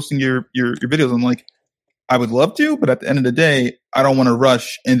 frequent with posting your videos. I'm like, I would love to, but at the end of the day, I don't want to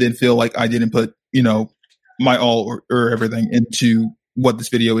rush and then feel like I didn't put, my all or everything into what this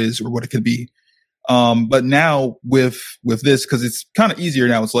video is or what it could be. But now with this, cause it's kind of easier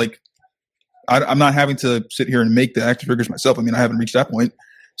now. It's like, I'm not having to sit here and make the action figures myself. I mean, I haven't reached that point.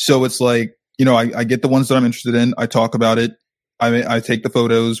 So it's like, I get the ones that I'm interested in. I talk about it. I take the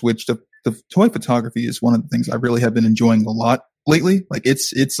photos, which the toy photography is one of the things I really have been enjoying a lot lately. Like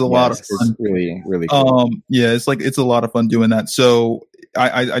it's a lot of fun. It's really, really cool. It's a lot of fun doing that. So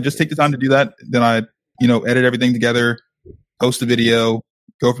I just take the time to do that. Then I, edit everything together, post a video,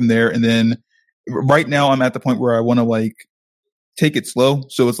 go from there. And then right now I'm at the point where I want to like take it slow.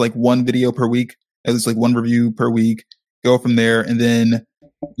 So it's like one video per week. It's like one review per week, go from there. And then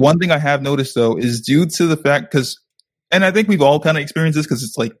one thing I have noticed though is due to the fact, and I think we've all kind of experienced this, because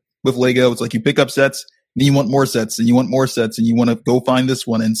it's like with Lego, it's like you pick up sets, then you want more sets and you want more sets and you want to go find this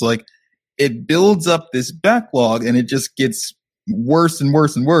one. And it's like, it builds up this backlog and it just gets worse and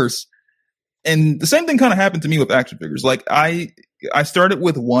worse and worse. And the same thing kind of happened to me with action figures. Like I started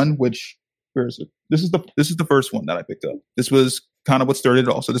with one, which, where is it? This is the first one that I picked up. This was kind of what started it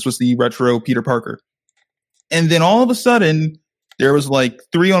all. So this was the retro Peter Parker. And then all of a sudden there was like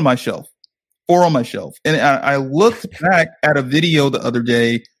 3 on my shelf, 4 on my shelf. And I looked back at a video the other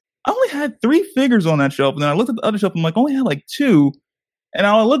day. I only had 3 figures on that shelf. And then I looked at the other shelf and I'm like, I only had like 2. And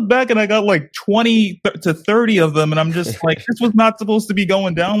I looked back and I got like 20 to 30 of them. And I'm just like, this was not supposed to be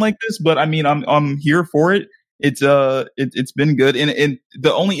going down like this, but I mean, I'm here for it. It's been good. And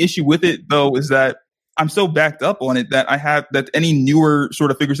the only issue with it though, is that I'm so backed up on it that any newer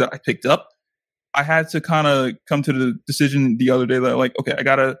sort of figures that I picked up, I had to kind of come to the decision the other day that like, okay, I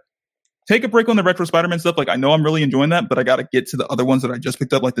got to take a break on the retro Spider-Man stuff. Like I know I'm really enjoying that, but I got to get to the other ones that I just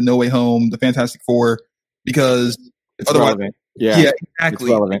picked up, like the No Way Home, the Fantastic Four, because it's relevant. Yeah, exactly.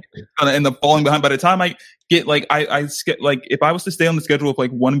 It's relevant. It's gonna end up falling behind. By the time I get like, I like if I was to stay on the schedule of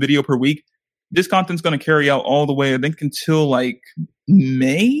like one video per week, this content's going to carry out all the way, I think, until like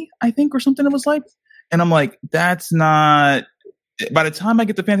May, I think, or something it was like. And I'm like, that's not, by the time I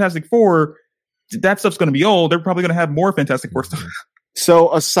get to Fantastic Four, that stuff's going to be old. They're probably going to have more Fantastic Four stuff.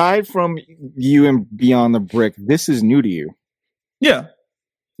 So aside from you and Beyond the Brick, this is new to you. Yeah.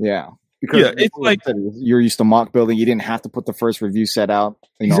 Yeah. Because it's like you're used to mock building. You didn't have to put the first review set out.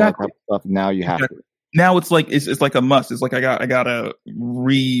 Exactly. All that type of stuff. Now you have to. Now it's like it's like a must. It's like I gotta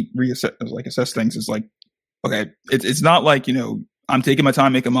reassess, like assess things. It's like, okay, it's not like I'm taking my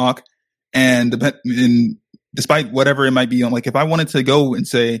time, make a mock, and despite whatever it might be on. Like if I wanted to go and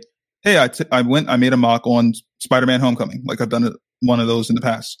say, hey, I made a mock on Spider-Man Homecoming. Like I've done one of those in the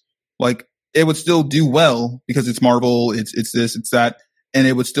past. Like it would still do well because it's Marvel. It's this, it's that. and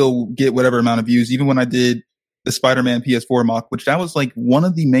it would still get whatever amount of views. Even when I did the Spider-Man PS4 mock, which that was like one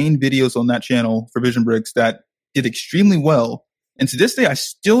of the main videos on that channel for Vision Bricks that did extremely well. And to this day, I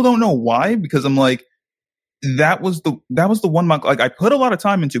still don't know why, because I'm like, that was the one mock. Like I put a lot of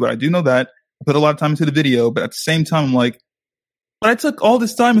time into it. I do know that I put a lot of time into the video, but at the same time, I'm like, but I took all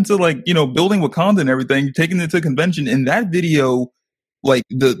this time into like, building Wakanda and everything, taking it to a convention, and that video, like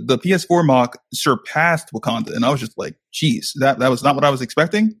the PS4 mock surpassed Wakanda. And I was just like, geez, that was not what I was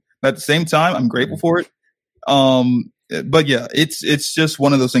expecting. But at the same time, I'm grateful for it. But yeah, it's just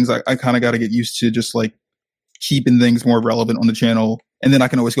one of those things I kind of got to get used to, just like keeping things more relevant on the channel. And then I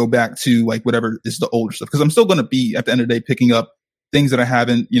can always go back to like whatever is the older stuff. Cause I'm still going to be at the end of the day, picking up things that I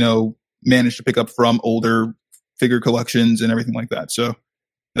haven't, managed to pick up from older figure collections and everything like that. So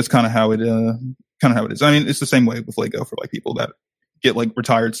that's kind of how it is. I mean, it's the same way with Lego for like people that get like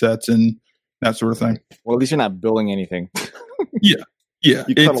retired sets and that sort of thing. Well, at least you're not building anything. Yeah. You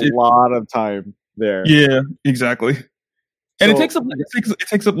cut a lot of time there. Yeah, exactly. And it takes up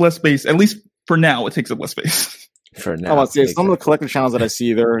less space. At least for now, it takes up less space. For now, I say some of the collector channels that I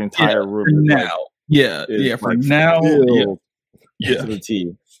see, their entire room. For now, for now, to the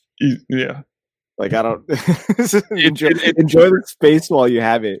T. Yeah. Like I don't enjoy the space while you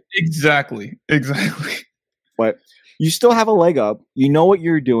have it. Exactly. But you still have a leg up. You know what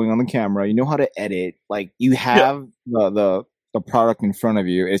you're doing on the camera. You know how to edit. Like you have the product in front of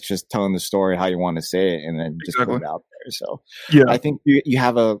you. It's just telling the story how you want to say it, and then just put it out there. So I think you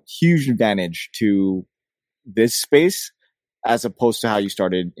have a huge advantage to this space as opposed to how you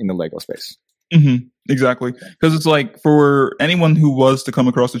started in the Lego space. Mm-hmm. Exactly, because it's like for anyone who was to come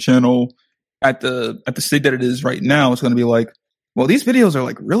across the channel at the state that it is right now, it's going to be like, well, these videos are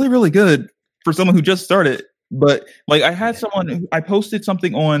like really, really good for someone who just started. But like I had I posted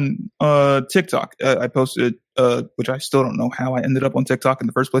something on TikTok. I posted, which I still don't know how I ended up on TikTok in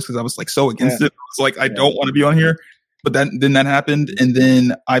the first place, because I was like so against it. I was like, I don't want to be on here. But then that happened, and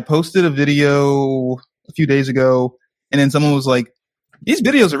then I posted a video a few days ago, and then someone was like, "These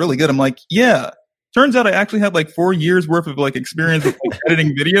videos are really good." I'm like, "Yeah." Turns out I actually had like 4 years worth of like experience with like,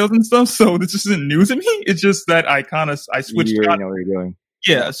 editing videos and stuff. So this isn't new to me. It's just that I switched. You already know what you're doing.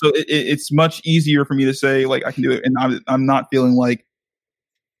 Yeah, so it's much easier for me to say like I can do it, and I'm not feeling like,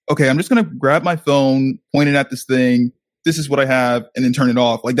 okay, I'm just gonna grab my phone, point it at this thing. This is what I have, and then turn it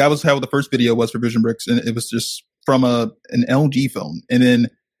off. Like that was how the first video was for Vision Bricks, and it was just from an LG phone, and then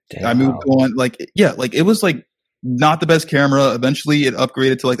I moved on. Like it was like not the best camera. Eventually, it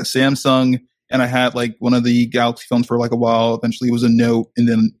upgraded to like a Samsung, and I had like one of the Galaxy phones for like a while. Eventually, it was a Note, and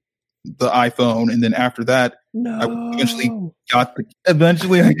then the iPhone, and then after that, I eventually got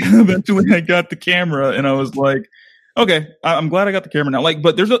the camera, and I was like, okay, I'm glad I got the camera now. Like,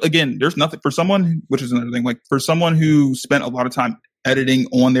 but there's nothing for someone, which is another thing. Like for someone who spent a lot of time editing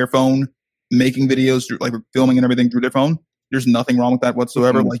on their phone, making videos, like filming and everything through their phone, there's nothing wrong with that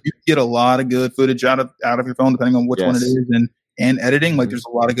whatsoever. Mm-hmm. Like you get a lot of good footage out of your phone, depending on which one it is, and editing. Like there's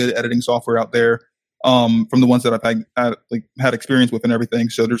a lot of good editing software out there. From the ones that I've had experience with and everything.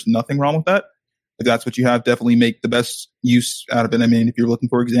 So there's nothing wrong with that. If that's what you have, definitely make the best use out of it. I mean, if you're looking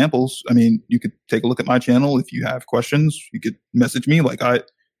for examples, I mean, you could take a look at my channel. If you have questions, you could message me. Like I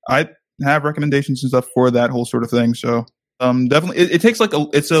have recommendations and stuff for that whole sort of thing. So definitely it takes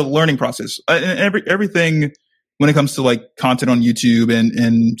it's a learning process. And everything when it comes to like content on YouTube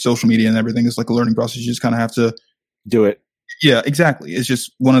and social media and everything is like a learning process. You just kind of have to do it. Yeah, exactly. It's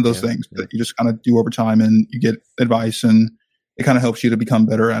just one of those things that you just kind of do over time, and you get advice, and it kind of helps you to become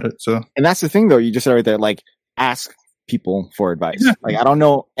better at it. So, and that's the thing, though. You just said right there, like ask people for advice. Yeah. Like I don't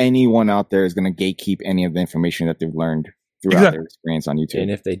know anyone out there is going to gatekeep any of the information that they've learned throughout their experience on YouTube. And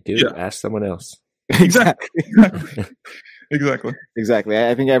if they do, ask someone else. Exactly. Exactly.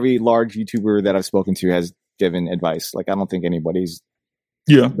 I think every large YouTuber that I've spoken to has given advice. Like I don't think anybody's.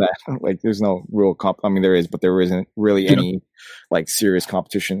 That, like there's no real I mean there is, but there isn't really any like serious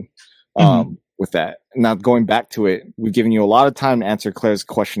competition with that. Now going back to it, we've given you a lot of time to answer Claire's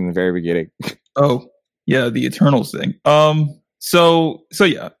question in the very beginning. Oh yeah, the Eternals thing. So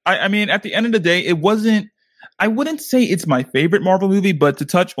yeah, I mean at the end of the day, I wouldn't say it's my favorite Marvel movie, but to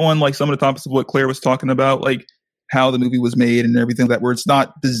touch on like some of the topics of what Claire was talking about, like how the movie was made and everything like that, where it's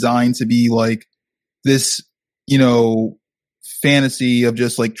not designed to be like this, fantasy of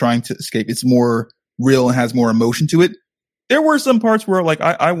just like trying to escape. It's more real and has more emotion to it. There were some parts where like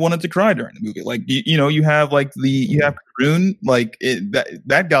I wanted to cry during the movie. Like you have like you have Karun, like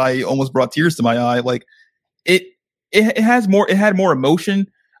that guy almost brought tears to my eye. Like it had more emotion.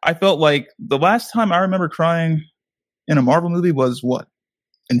 I felt like the last time I remember crying in a Marvel movie was what?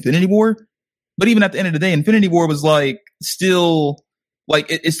 Infinity War. But even at the end of the day, Infinity War was like still like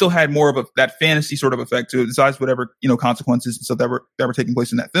it still had more of that fantasy sort of effect to it, besides whatever, consequences and stuff that were taking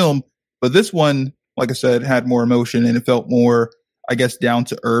place in that film. But this one, like I said, had more emotion, and it felt more, I guess, down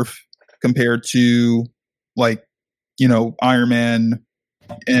to earth compared to like, Iron Man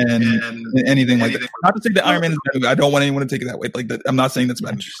and anything like that. Not to say that Iron Man is bad. I don't want anyone to take it that way. Like I'm not saying that's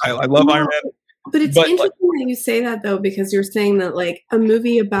bad. I love Iron Man. But it's interesting that you say that, though, because you're saying that like a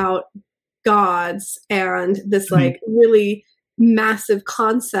movie about gods and this like really massive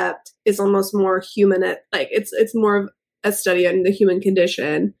concept is almost more human. It's more of a study on the human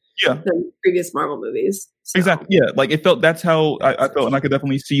condition than previous Marvel movies. So. Exactly. Yeah. Like it felt, that's how I felt. And I could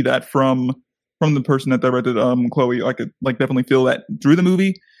definitely see that from the person that directed Chloe. I could like definitely feel that through the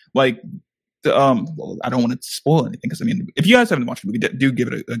movie. Like well, I don't want to spoil anything, because I mean, if you guys haven't watched the movie, do give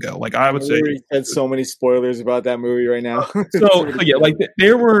it a go. Like I would say, had so many spoilers about that movie right now. so yeah, like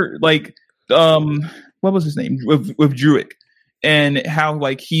there were like what was his name with Druig, and how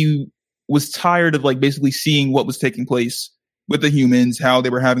like he was tired of like basically seeing what was taking place with the humans, how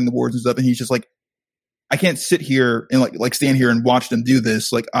they were having the wars and stuff, and he's just like, I can't sit here and like stand here and watch them do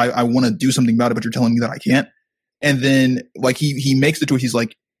this. Like I want to do something about it, but you're telling me that I can't. And then like he makes the choice. He's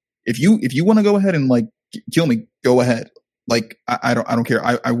like, if you want to go ahead and like kill me, go ahead. Like I don't care.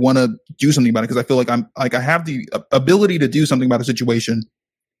 I want to do something about it, because I feel like I have the ability to do something about a situation,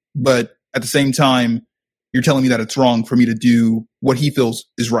 but at the same time, you're telling me that it's wrong for me to do what he feels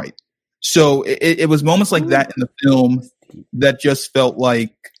is right. So it was moments like that in the film that just felt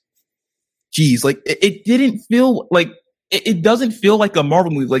like, geez, like it didn't feel like it doesn't feel like a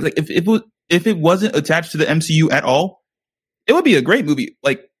Marvel movie. Like if it wasn't attached to the MCU at all, it would be a great movie,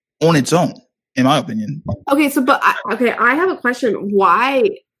 like on its own, in my opinion. Okay, so I have a question. Why?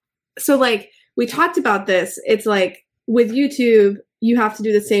 So like we talked about this. It's like with YouTube, you have to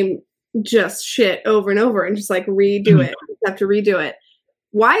do the same just shit over and over and just like redo it. You have to redo it.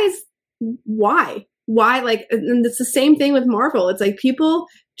 Why? Like, and it's the same thing with Marvel. It's like people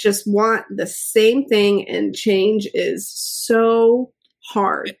just want the same thing, and change is so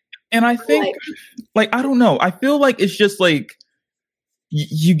hard. And I think, like I don't know. I feel like it's just like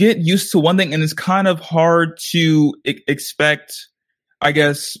you get used to one thing, and it's kind of hard to expect, I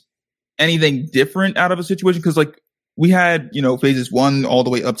guess, anything different out of a situation. Because like we had, phases 1 all the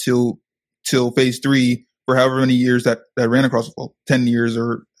way up till phase 3 for however many years that ran across, 10 years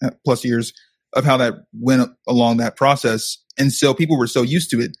or plus years of how that went along that process. And so people were so used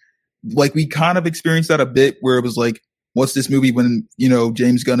to it. Like we kind of experienced that a bit, where it was like, what's this movie, when,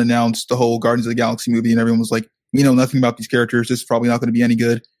 James Gunn announced the whole Guardians of the Galaxy movie, and everyone was like, we know nothing about these characters. This is probably not going to be any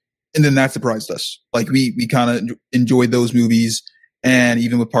good. And then that surprised us. Like we kind of enjoyed those movies, and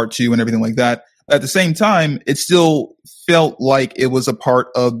even with part 2 and everything like that. At the same time, it still felt like it was a part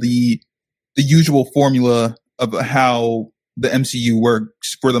of the usual formula of how the MCU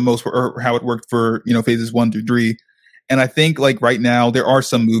works for the most part, or how it worked for, phases 1 through 3. And I think like right now there are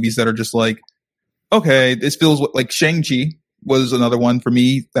some movies that are just like, okay, this feels like Shang-Chi was another one for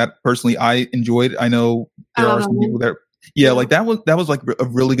me that personally I enjoyed. I know there are some people that, like that was like a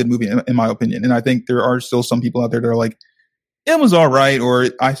really good movie in my opinion. And I think there are still some people out there that are like, it was all right, or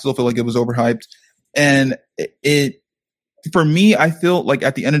I still feel like it was overhyped. And it for me, I feel like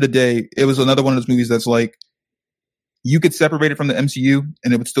at the end of the day, it was another one of those movies that's like, you could separate it from the MCU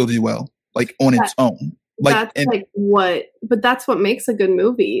and it would still do well, like on its own. Like, but that's what makes a good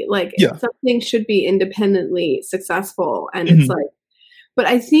movie. Like something should be independently successful. And it's like, but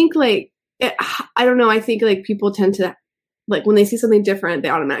I think like, I don't know. I think like people tend to like, when they see something different, they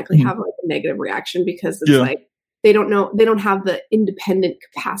automatically have like a negative reaction, because it's like, they don't have the independent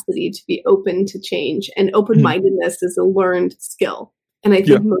capacity to be open to change, and open-mindedness is a learned skill. And I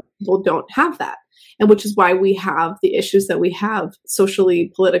think most people don't have that. And which is why we have the issues that we have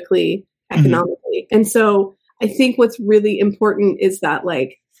socially, politically, economically. And so I think what's really important is that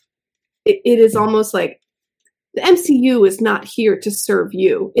like, it is almost like the MCU is not here to serve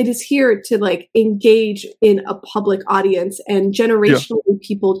you. It is here to like engage in a public audience, and generationally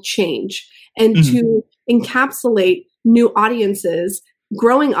people change, and to encapsulate new audiences,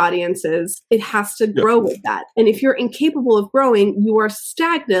 growing audiences. It has to grow with that. And if you're incapable of growing, you are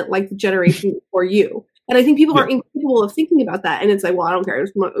stagnant like the generation before you. And I think people are incapable of thinking about that. And it's like, well, I don't care. I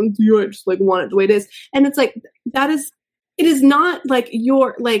just like want it the way it is. And it's like, it is not like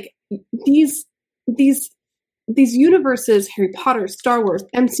your, like these universes, Harry Potter, Star Wars,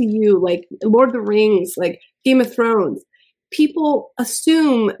 MCU, like Lord of the Rings, like Game of Thrones, people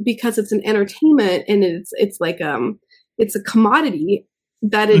assume because it's an entertainment and it's like, it's a commodity,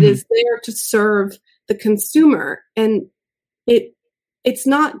 that it is there to serve the consumer. And it's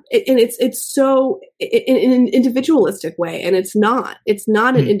not, and it's so in an individualistic way, and it's not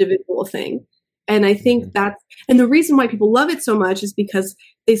an individual thing. And I think and the reason why people love it so much is because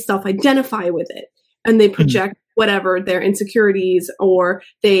they self-identify with it and they project whatever their insecurities, or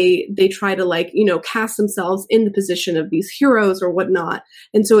they try to like, cast themselves in the position of these heroes or whatnot.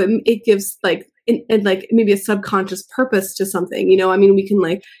 And so it gives like, and like maybe a subconscious purpose to something, I mean, we can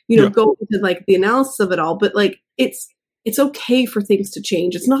like, go into like the analysis of it all, but like, it's okay for things to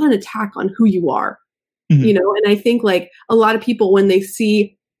change. It's not an attack on who you are, and I think like a lot of people, when they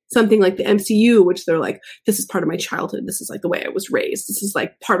see something like the MCU, which they're like, this is part of my childhood. This is like the way I was raised. This is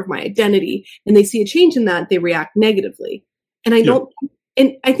like part of my identity. And they see a change in that, they react negatively. And I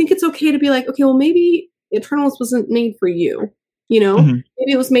think it's okay to be like, okay, well, maybe Eternals wasn't made for you. Maybe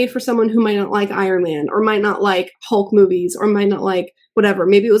it was made for someone who might not like Iron Man, or might not like Hulk movies, or might not like whatever.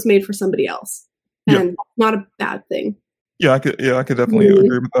 Maybe it was made for somebody else, and not a bad thing. Yeah, I could definitely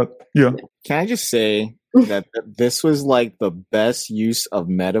agree with that. Yeah. Can I just say that this was like the best use of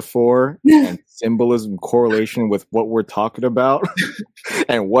metaphor and symbolism correlation with what we're talking about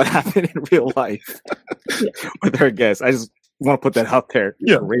and what happened in real life with our guests. I just want to put that out there.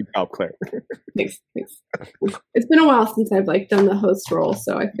 Yeah. Great job, Claire. Thanks. It's been a while since I've like done the host role,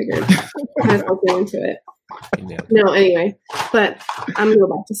 so I figured I'll get into it. Yeah. No, anyway, but I'm gonna go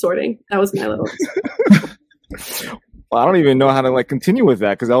back to sorting. That was my little. Well, I don't even know how to like continue with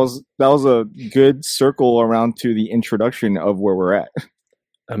that, because that was a good circle around to the introduction of where we're at.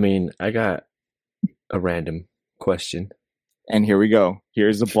 I mean, I got a random question, and here we go.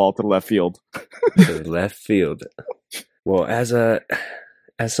 Here's the ball to left field. To left field. Well, as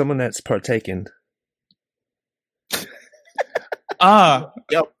someone that's partaken.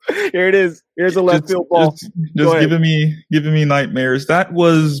 Yep. Here it is. Here's a left field ball. Just giving me nightmares. That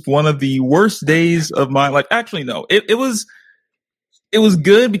was one of the worst days of my life. Actually, no. It was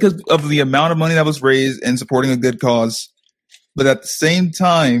good because of the amount of money that was raised and supporting a good cause. But at the same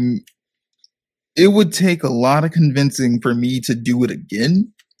time, it would take a lot of convincing for me to do it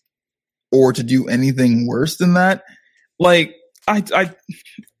again, or to do anything worse than that. Like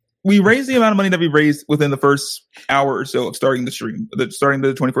we raised the amount of money that we raised within the first hour or so of starting the stream, starting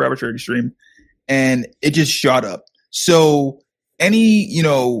the 24-hour charity stream, and it just shot up. So any,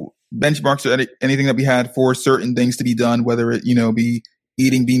 benchmarks or anything that we had for certain things to be done, whether it, be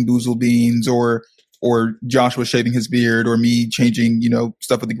eating Bean Boozled beans, or Joshua shaving his beard, or me changing,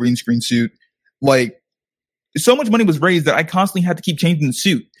 stuff with the green screen suit, like so much money was raised that I constantly had to keep changing the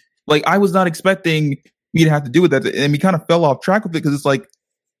suit. Like I was not expecting me to have to do with that. And we kind of fell off track with it, because it's like,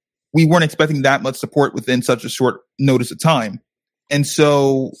 we weren't expecting that much support within such a short notice of time. And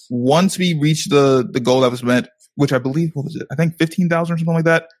so once we reached the goal that was met, which I believe, what was it? I think 15,000 or something like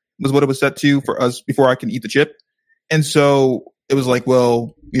that was what it was set to for us before I can eat the chip. And so it was like,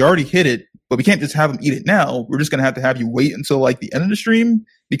 well, we already hit it, but we can't just have them eat it now. We're just going to have you wait until like the end of the stream,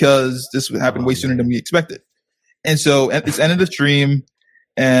 because this would happen way sooner than we expected. And so at this end of the stream,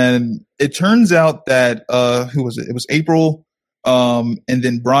 and it turns out that, who was it? It was April. And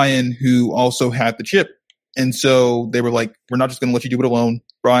then Brian, who also had the chip. And so they were like, we're not just going to let you do it alone.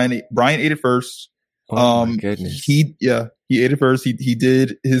 Brian ate it first. Oh my goodness. He ate it first. He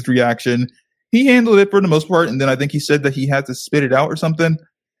did his reaction. He handled it for the most part. And then I think he said that he had to spit it out or something.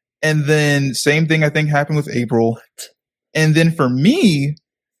 And then same thing I think happened with April. And then for me,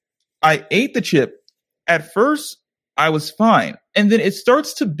 I ate the chip. At first, I was fine. And then it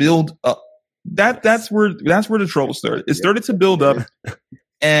starts to build up. That's where the trouble started. It started to build up,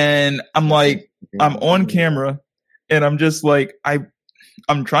 and I'm like, I'm on camera, and I'm just like,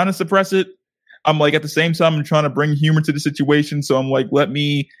 I'm trying to suppress it. I'm like, at the same time, I'm trying to bring humor to the situation. So I'm like, let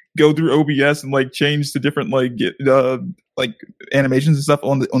me go through OBS and like change to different like animations and stuff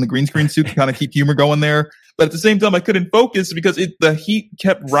on the green screen suit to kind of keep humor going there. But at the same time, I couldn't focus because the heat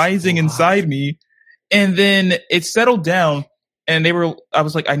kept rising inside me, and then it settled down. And I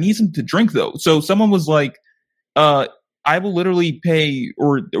was like, I need something to drink though. So someone was like, I will literally pay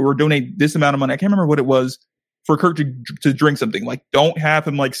or donate this amount of money. I can't remember what it was, for Kirk to drink something. Like, don't have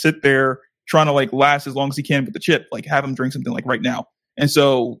him like sit there trying to like last as long as he can with the chip. Like, have him drink something like right now. And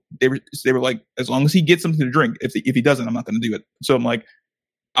so they were like, as long as he gets something to drink, if he doesn't, I'm not going to do it. So I'm like,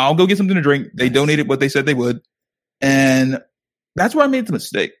 I'll go get something to drink. They donated what they said they would. And that's where I made the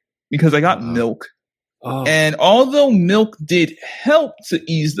mistake, because I got milk. Oh. And although milk did help to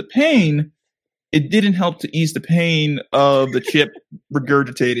ease the pain, it didn't help to ease the pain of the chip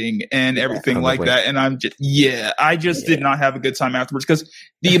regurgitating and everything like that. And I just did not have a good time afterwards, because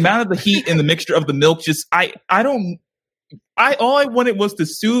the amount of the heat and the mixture of the milk, all I wanted was to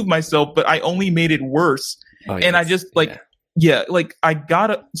soothe myself, but I only made it worse. Oh, yes. And I just yeah, like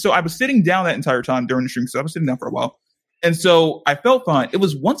so I was sitting down that entire time during the stream, so I was sitting down for a while. And so I felt fine. It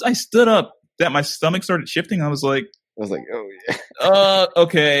was once I stood up that my stomach started shifting. I was like, oh yeah.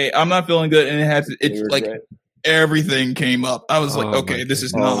 Okay, I'm not feeling good. And everything came up. I was like, okay, this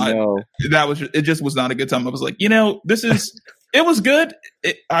is not, it just was not a good time. I was like, it was good.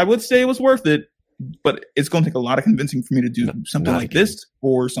 I would say it was worth it, but it's going to take a lot of convincing for me to do something like this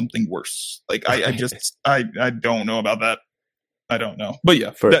or something worse. Like I don't know about that. I don't know. But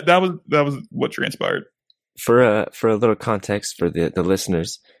yeah, that was what transpired. For a little context for the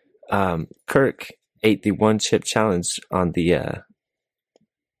listeners, Kirk ate the 1-chip challenge on the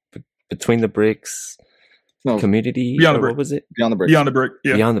Between the Bricks community. Beyond the Brick. What was it? Beyond the Bricks. Beyond the Brick.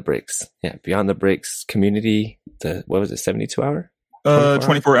 Yeah. Beyond the Bricks. Yeah. Beyond the Bricks community. What was it? 72-hour?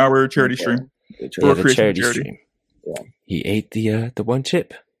 24-hour charity stream. The charity stream. Yeah. He ate the 1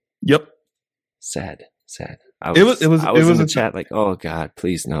 chip. Yep. Sad. I was in the chat like, oh God,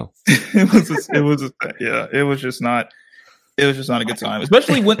 please no. It was just not a good time,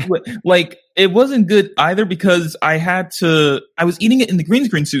 especially when like it wasn't good either because I was eating it in the green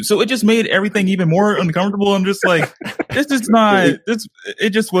screen suit, so it just made everything even more uncomfortable. I'm just like, it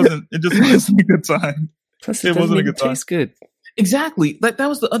just wasn't a good time. Plus, it wasn't a good time. Tastes good. Exactly. That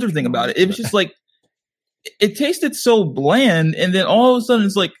was the other thing about it. It was just like it tasted so bland, and then all of a sudden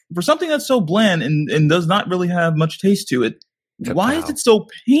it's like, for something that's so bland and does not really have much taste to it, why is it so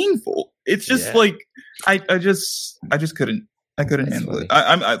painful? It's just like I just couldn't handle it.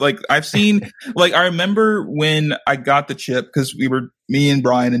 I've seen I remember when I got the chip, because me and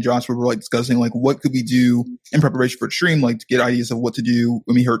Brian and Josh were like discussing like what could we do in preparation for the stream, like to get ideas of what to do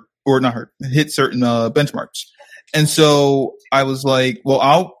when we hit certain benchmarks. And so I was like,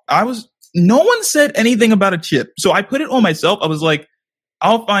 well, no one said anything about a chip. So I put it on myself. I was like,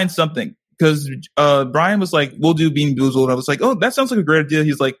 I'll find something. Because Brian was like, we'll do Bean Boozled. I was like, oh, that sounds like a great idea.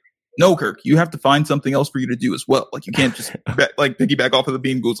 He's like, no, Kirk, you have to find something else for you to do as well. Like, you can't just piggyback off of the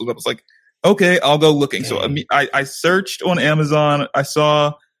Bean Boozled. I was like, okay, I'll go looking. So I searched on Amazon. I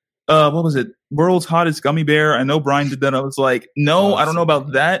saw, what was it? World's Hottest Gummy Bear. I know Brian did that. I was like, no, I don't know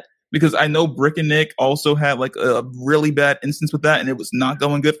about that. Because I know Brick and Nick also had like a really bad instance with that, and it was not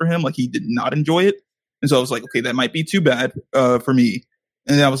going good for him. Like, he did not enjoy it. And so I was like, okay, that might be too bad for me.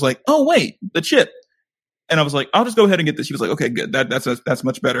 And then I was like, oh wait, the chip. And I was like, I'll just go ahead and get this. He was like, okay, good. That's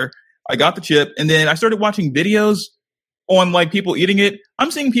much better. I got the chip, and then I started watching videos on like people eating it. I'm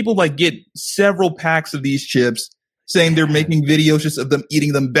seeing people like get several packs of these chips, saying they're making videos just of them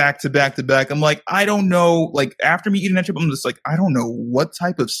eating them back to back to back. I'm like, I don't know. Like, after me eating that chip, I'm just like, I don't know what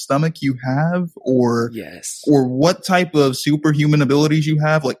type of stomach you have or what type of superhuman abilities you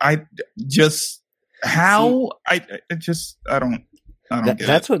have. Like, I don't get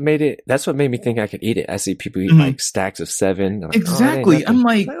that's it. That's what made me think I could eat it. I see people eat like stacks of 7. Like, exactly. I'm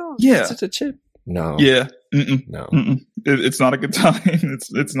like, it's such a chip. No. Yeah. No. It's not a good time.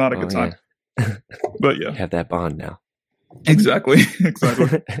 It's not a good time. Yeah. But yeah, you have that bond now. Exactly.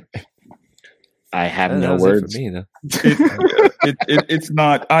 I have no words. For me, though. It's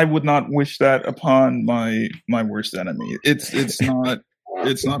not. I would not wish that upon my worst enemy. It's not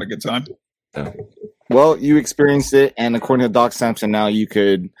a good time. No. Well, you experienced it, and according to Doc Sampson, now you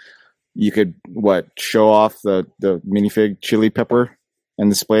could show off the minifig chili pepper and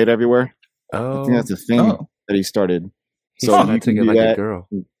display it everywhere. Oh, I think that's a thing that he started. So I took it like a girl.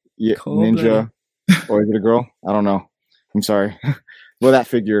 Yeah, Ninja, or is it a girl? I don't know. I'm sorry. Well, that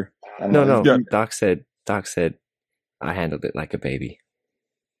figure. No. Yeah. Doc said I handled it like a baby.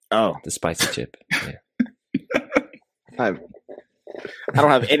 Oh, the spicy chip. Yeah. I don't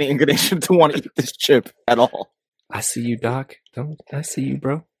have any inclination to want to eat this chip at all. I see you, Doc. I see you,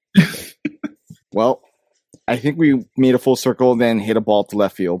 bro. Well, I think we made a full circle, then hit a ball to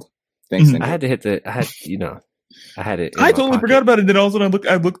left field. Thanks. I had to hit I had it. I totally forgot about it. Then all of a sudden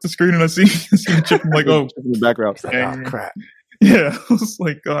I look at the screen and I see the chip. I'm like, oh, in the background. Like, oh crap. Yeah, I was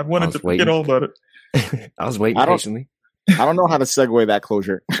like, God, I wanted to forget all about it. I was waiting patiently. I don't know how to segue that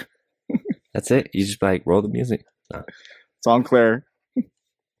closure. That's it. You just like roll the music. No. It's on Claire.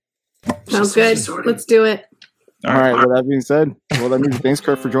 Sounds good. Let's do it. All right. With that being said, thanks,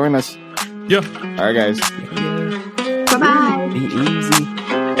 Kurt, for joining us. Yeah. All right, guys. Bye-bye. Be easy.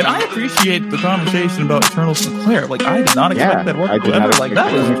 And I appreciate the conversation about Eternal Sinclair. Like, I did not expect that whatsoever. Like,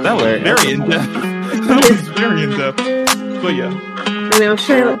 that was very in depth. That was very in depth. But yeah. I know.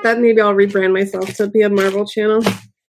 Sure. That maybe I'll rebrand myself to be a Marvel channel.